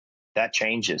 that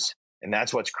changes, and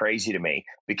that's what's crazy to me,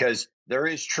 because there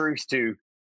is truth to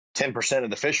 10% of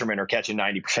the fishermen are catching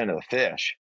 90% of the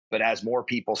fish. But as more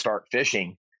people start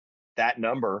fishing, that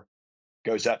number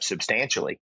goes up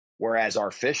substantially. Whereas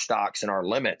our fish stocks and our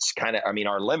limits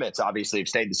our limits obviously have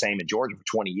stayed the same in Georgia for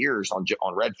 20 years on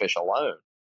redfish alone.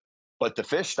 But the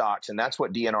fish stocks, and that's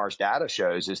what DNR's data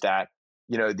shows, is that,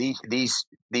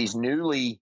 these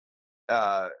newly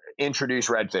introduced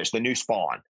redfish, the new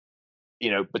spawn,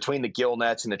 between the gill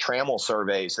nets and the trammel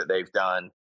surveys that they've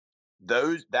done,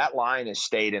 that line has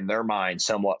stayed in their mind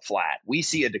somewhat flat. We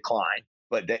see a decline,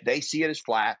 but they see it as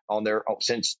flat on their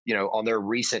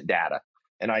recent data,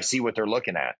 and I see what they're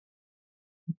looking at.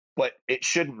 But it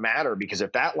shouldn't matter, because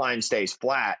if that line stays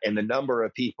flat and the number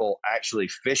of people actually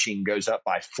fishing goes up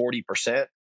by 40%,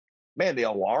 man, the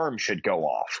alarm should go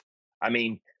off. I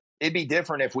mean, it'd be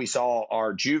different if we saw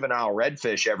our juvenile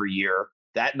redfish every year,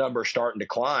 that number starting to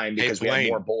climb because we have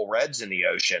more bull reds in the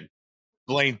ocean.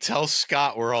 Blaine, tell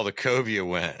Scott where all the cobia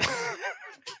went.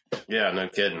 Yeah, no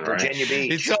kidding, Virginia right?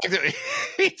 Beach.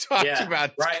 He talked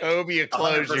about cobia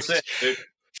closures.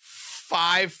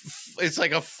 It's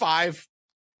like a five-fold,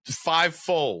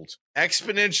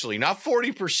 exponentially, not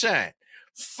 40%,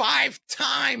 5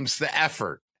 times the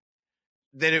effort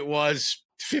that it was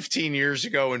 15 years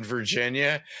ago in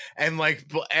Virginia. And like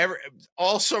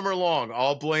all summer long,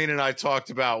 all Blaine and I talked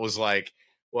about was like,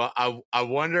 well, I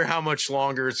wonder how much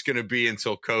longer it's going to be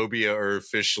until cobia are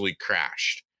officially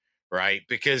crashed, right?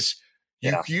 Because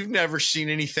you've never seen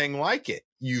anything like it.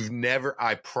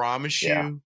 I promise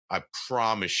you,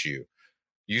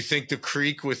 you think the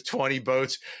creek with 20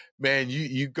 boats, man,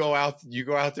 you go out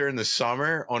there in the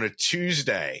summer on a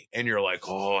Tuesday and you're like,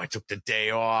 oh, I took the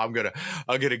day off. I'm gonna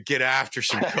get after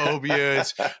some cobia.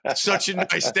 It's such a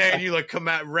nice day. And you like come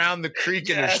out around the creek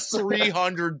and there's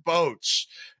 300 boats.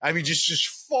 I mean, just as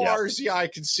far as the eye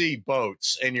can see,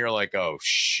 boats. And you're like, oh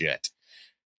shit.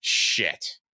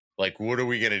 Like, what are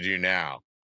we gonna do now?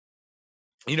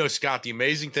 Scott, the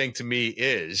amazing thing to me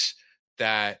is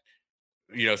that,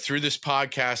 through this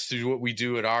podcast, through what we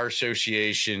do at our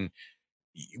association,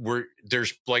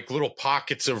 there's like little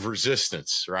pockets of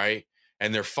resistance, right?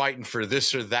 And they're fighting for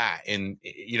this or that. And,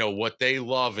 what they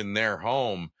love in their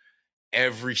home,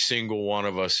 every single one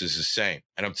of us is the same.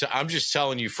 And I'm just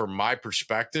telling you from my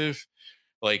perspective,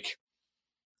 like,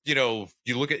 you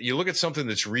look at something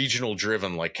that's regional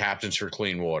driven, like Captains for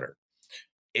Clean Water.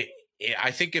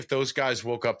 I think if those guys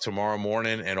woke up tomorrow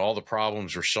morning and all the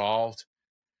problems were solved,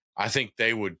 I think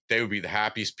they would be the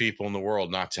happiest people in the world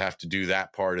not to have to do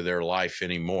that part of their life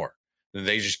anymore. And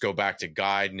they just go back to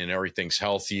guiding and everything's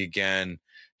healthy again.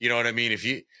 You know what I mean? If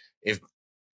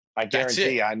I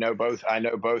guarantee you, I know both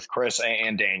Chris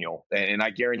and Daniel, and I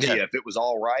guarantee you, if it was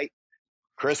all right,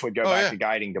 Chris would go back to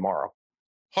guiding tomorrow.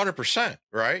 100%.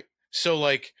 Right. So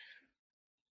like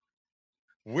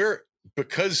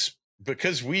because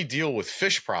we deal with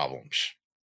fish problems,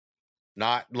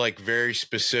 not like very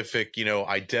specific,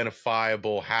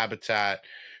 identifiable habitat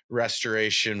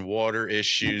restoration, water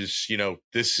issues.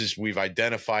 We've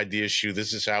identified the issue.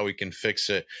 This is how we can fix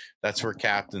it. That's where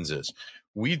Captain's is.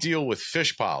 We deal with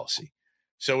fish policy.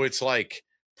 So it's like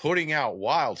putting out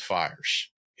wildfires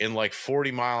in like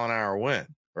 40-mile-an-hour wind,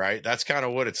 right? That's kind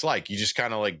of what it's like. You just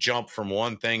kind of like jump from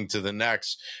one thing to the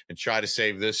next and try to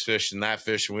save this fish and that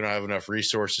fish. And we don't have enough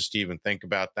resources to even think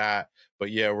about that.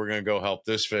 But yeah, we're going to go help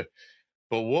this fish.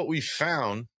 But what we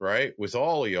found, right, with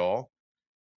all of y'all,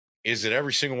 is that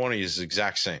every single one of you is the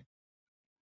exact same.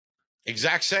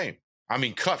 Exact same. I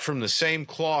mean, cut from the same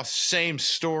cloth, same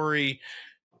story,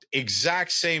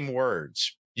 exact same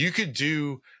words. You could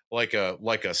do like a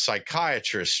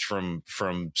psychiatrist from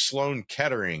Sloan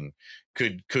Kettering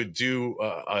could do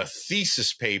a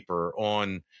thesis paper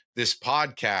on this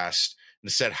podcast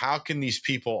and said, how can these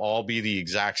people all be the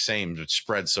exact same but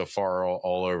spread so far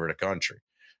all over the country?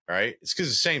 Right? It's because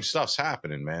the same stuff's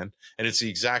happening, man. And it's the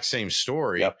exact same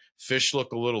story. Yep. Fish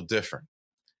look a little different.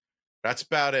 That's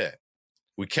about it.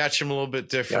 We catch them a little bit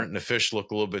different, and the fish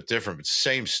look a little bit different, but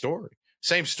same story.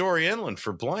 Same story inland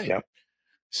for Blaine. Yep.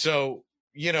 So,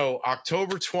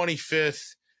 October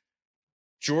 25th,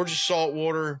 Georgia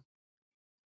Saltwater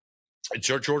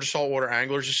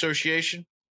Anglers Association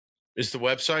is the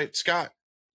website, Scott.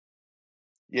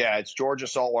 Yeah, it's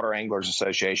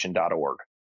GeorgiaSaltwaterAnglersAssociation.org.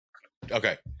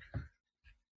 Okay.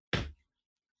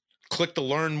 Click the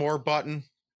Learn More button.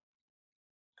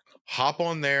 Hop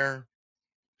on there.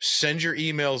 Send your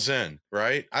emails in,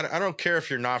 right? I don't care if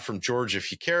you're not from Georgia.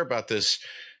 If you care about this,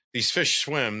 these fish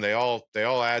swim. They all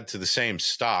add to the same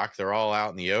stock. They're all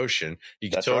out in the ocean. You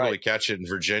can totally catch it in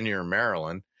Virginia or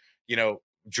Maryland.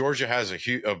 Georgia has a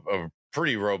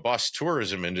pretty robust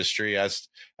tourism industry as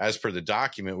per the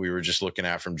document we were just looking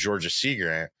at from Georgia Sea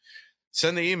Grant.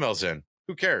 Send the emails in.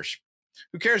 Who cares?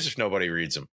 Who cares if nobody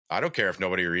reads them? I don't care if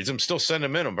nobody reads them. Still send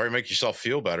them in. Them. Better make yourself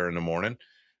feel better in the morning.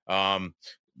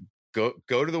 Go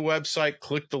to the website,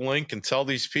 click the link, and tell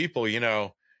these people,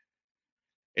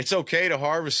 it's okay to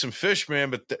harvest some fish, man,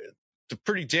 but they're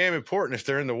pretty damn important if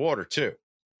they're in the water too,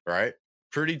 right?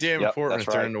 Pretty damn important if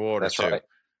they're in the water too. Right.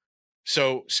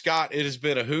 So, Scott, it has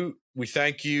been a hoot. We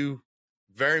thank you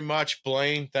very much,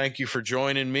 Blaine. Thank you for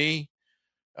joining me.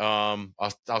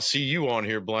 I'll see you on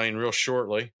here, Blaine, real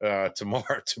shortly.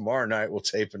 Tomorrow night we'll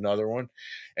tape another one.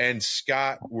 And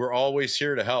Scott, we're always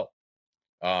here to help.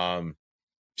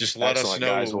 Just let us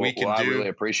know what we can do. I really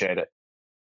appreciate it.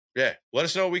 Yeah, let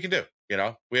us know what we can do.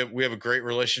 We have a great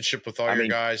relationship with all your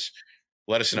guys.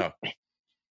 Let us know.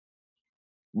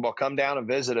 Well, come down and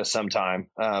visit us sometime.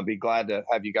 Be glad to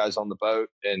have you guys on the boat.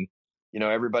 And,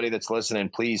 everybody that's listening,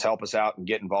 please help us out and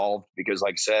get involved because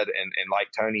like I said, and like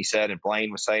Tony said, and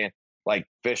Blaine was saying, like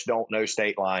fish don't know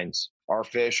state lines. Our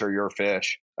fish are your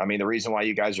fish. I mean, the reason why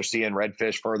you guys are seeing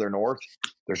redfish further north,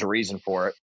 there's a reason for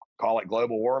it. Call it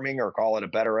global warming or call it a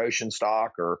better ocean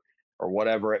stock or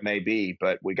whatever it may be.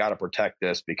 But we got to protect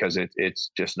this because it's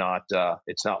just not,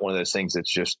 it's not one of those things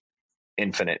that's just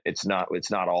infinite. It's not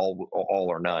all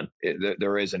or none.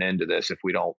 There is an end to this if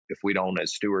we don't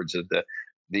as stewards of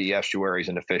the estuaries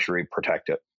and the fishery protect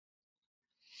it.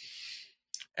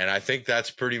 And I think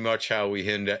that's pretty much how we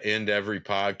end every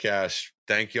podcast.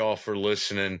 Thank you all for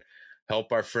listening.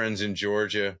 Help our friends in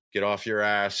Georgia. Get off your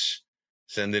ass.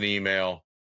 Send an email.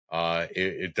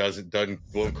 It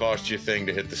won't cost you a thing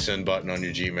to hit the send button on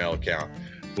your Gmail account.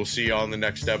 We'll see you on the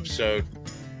next episode.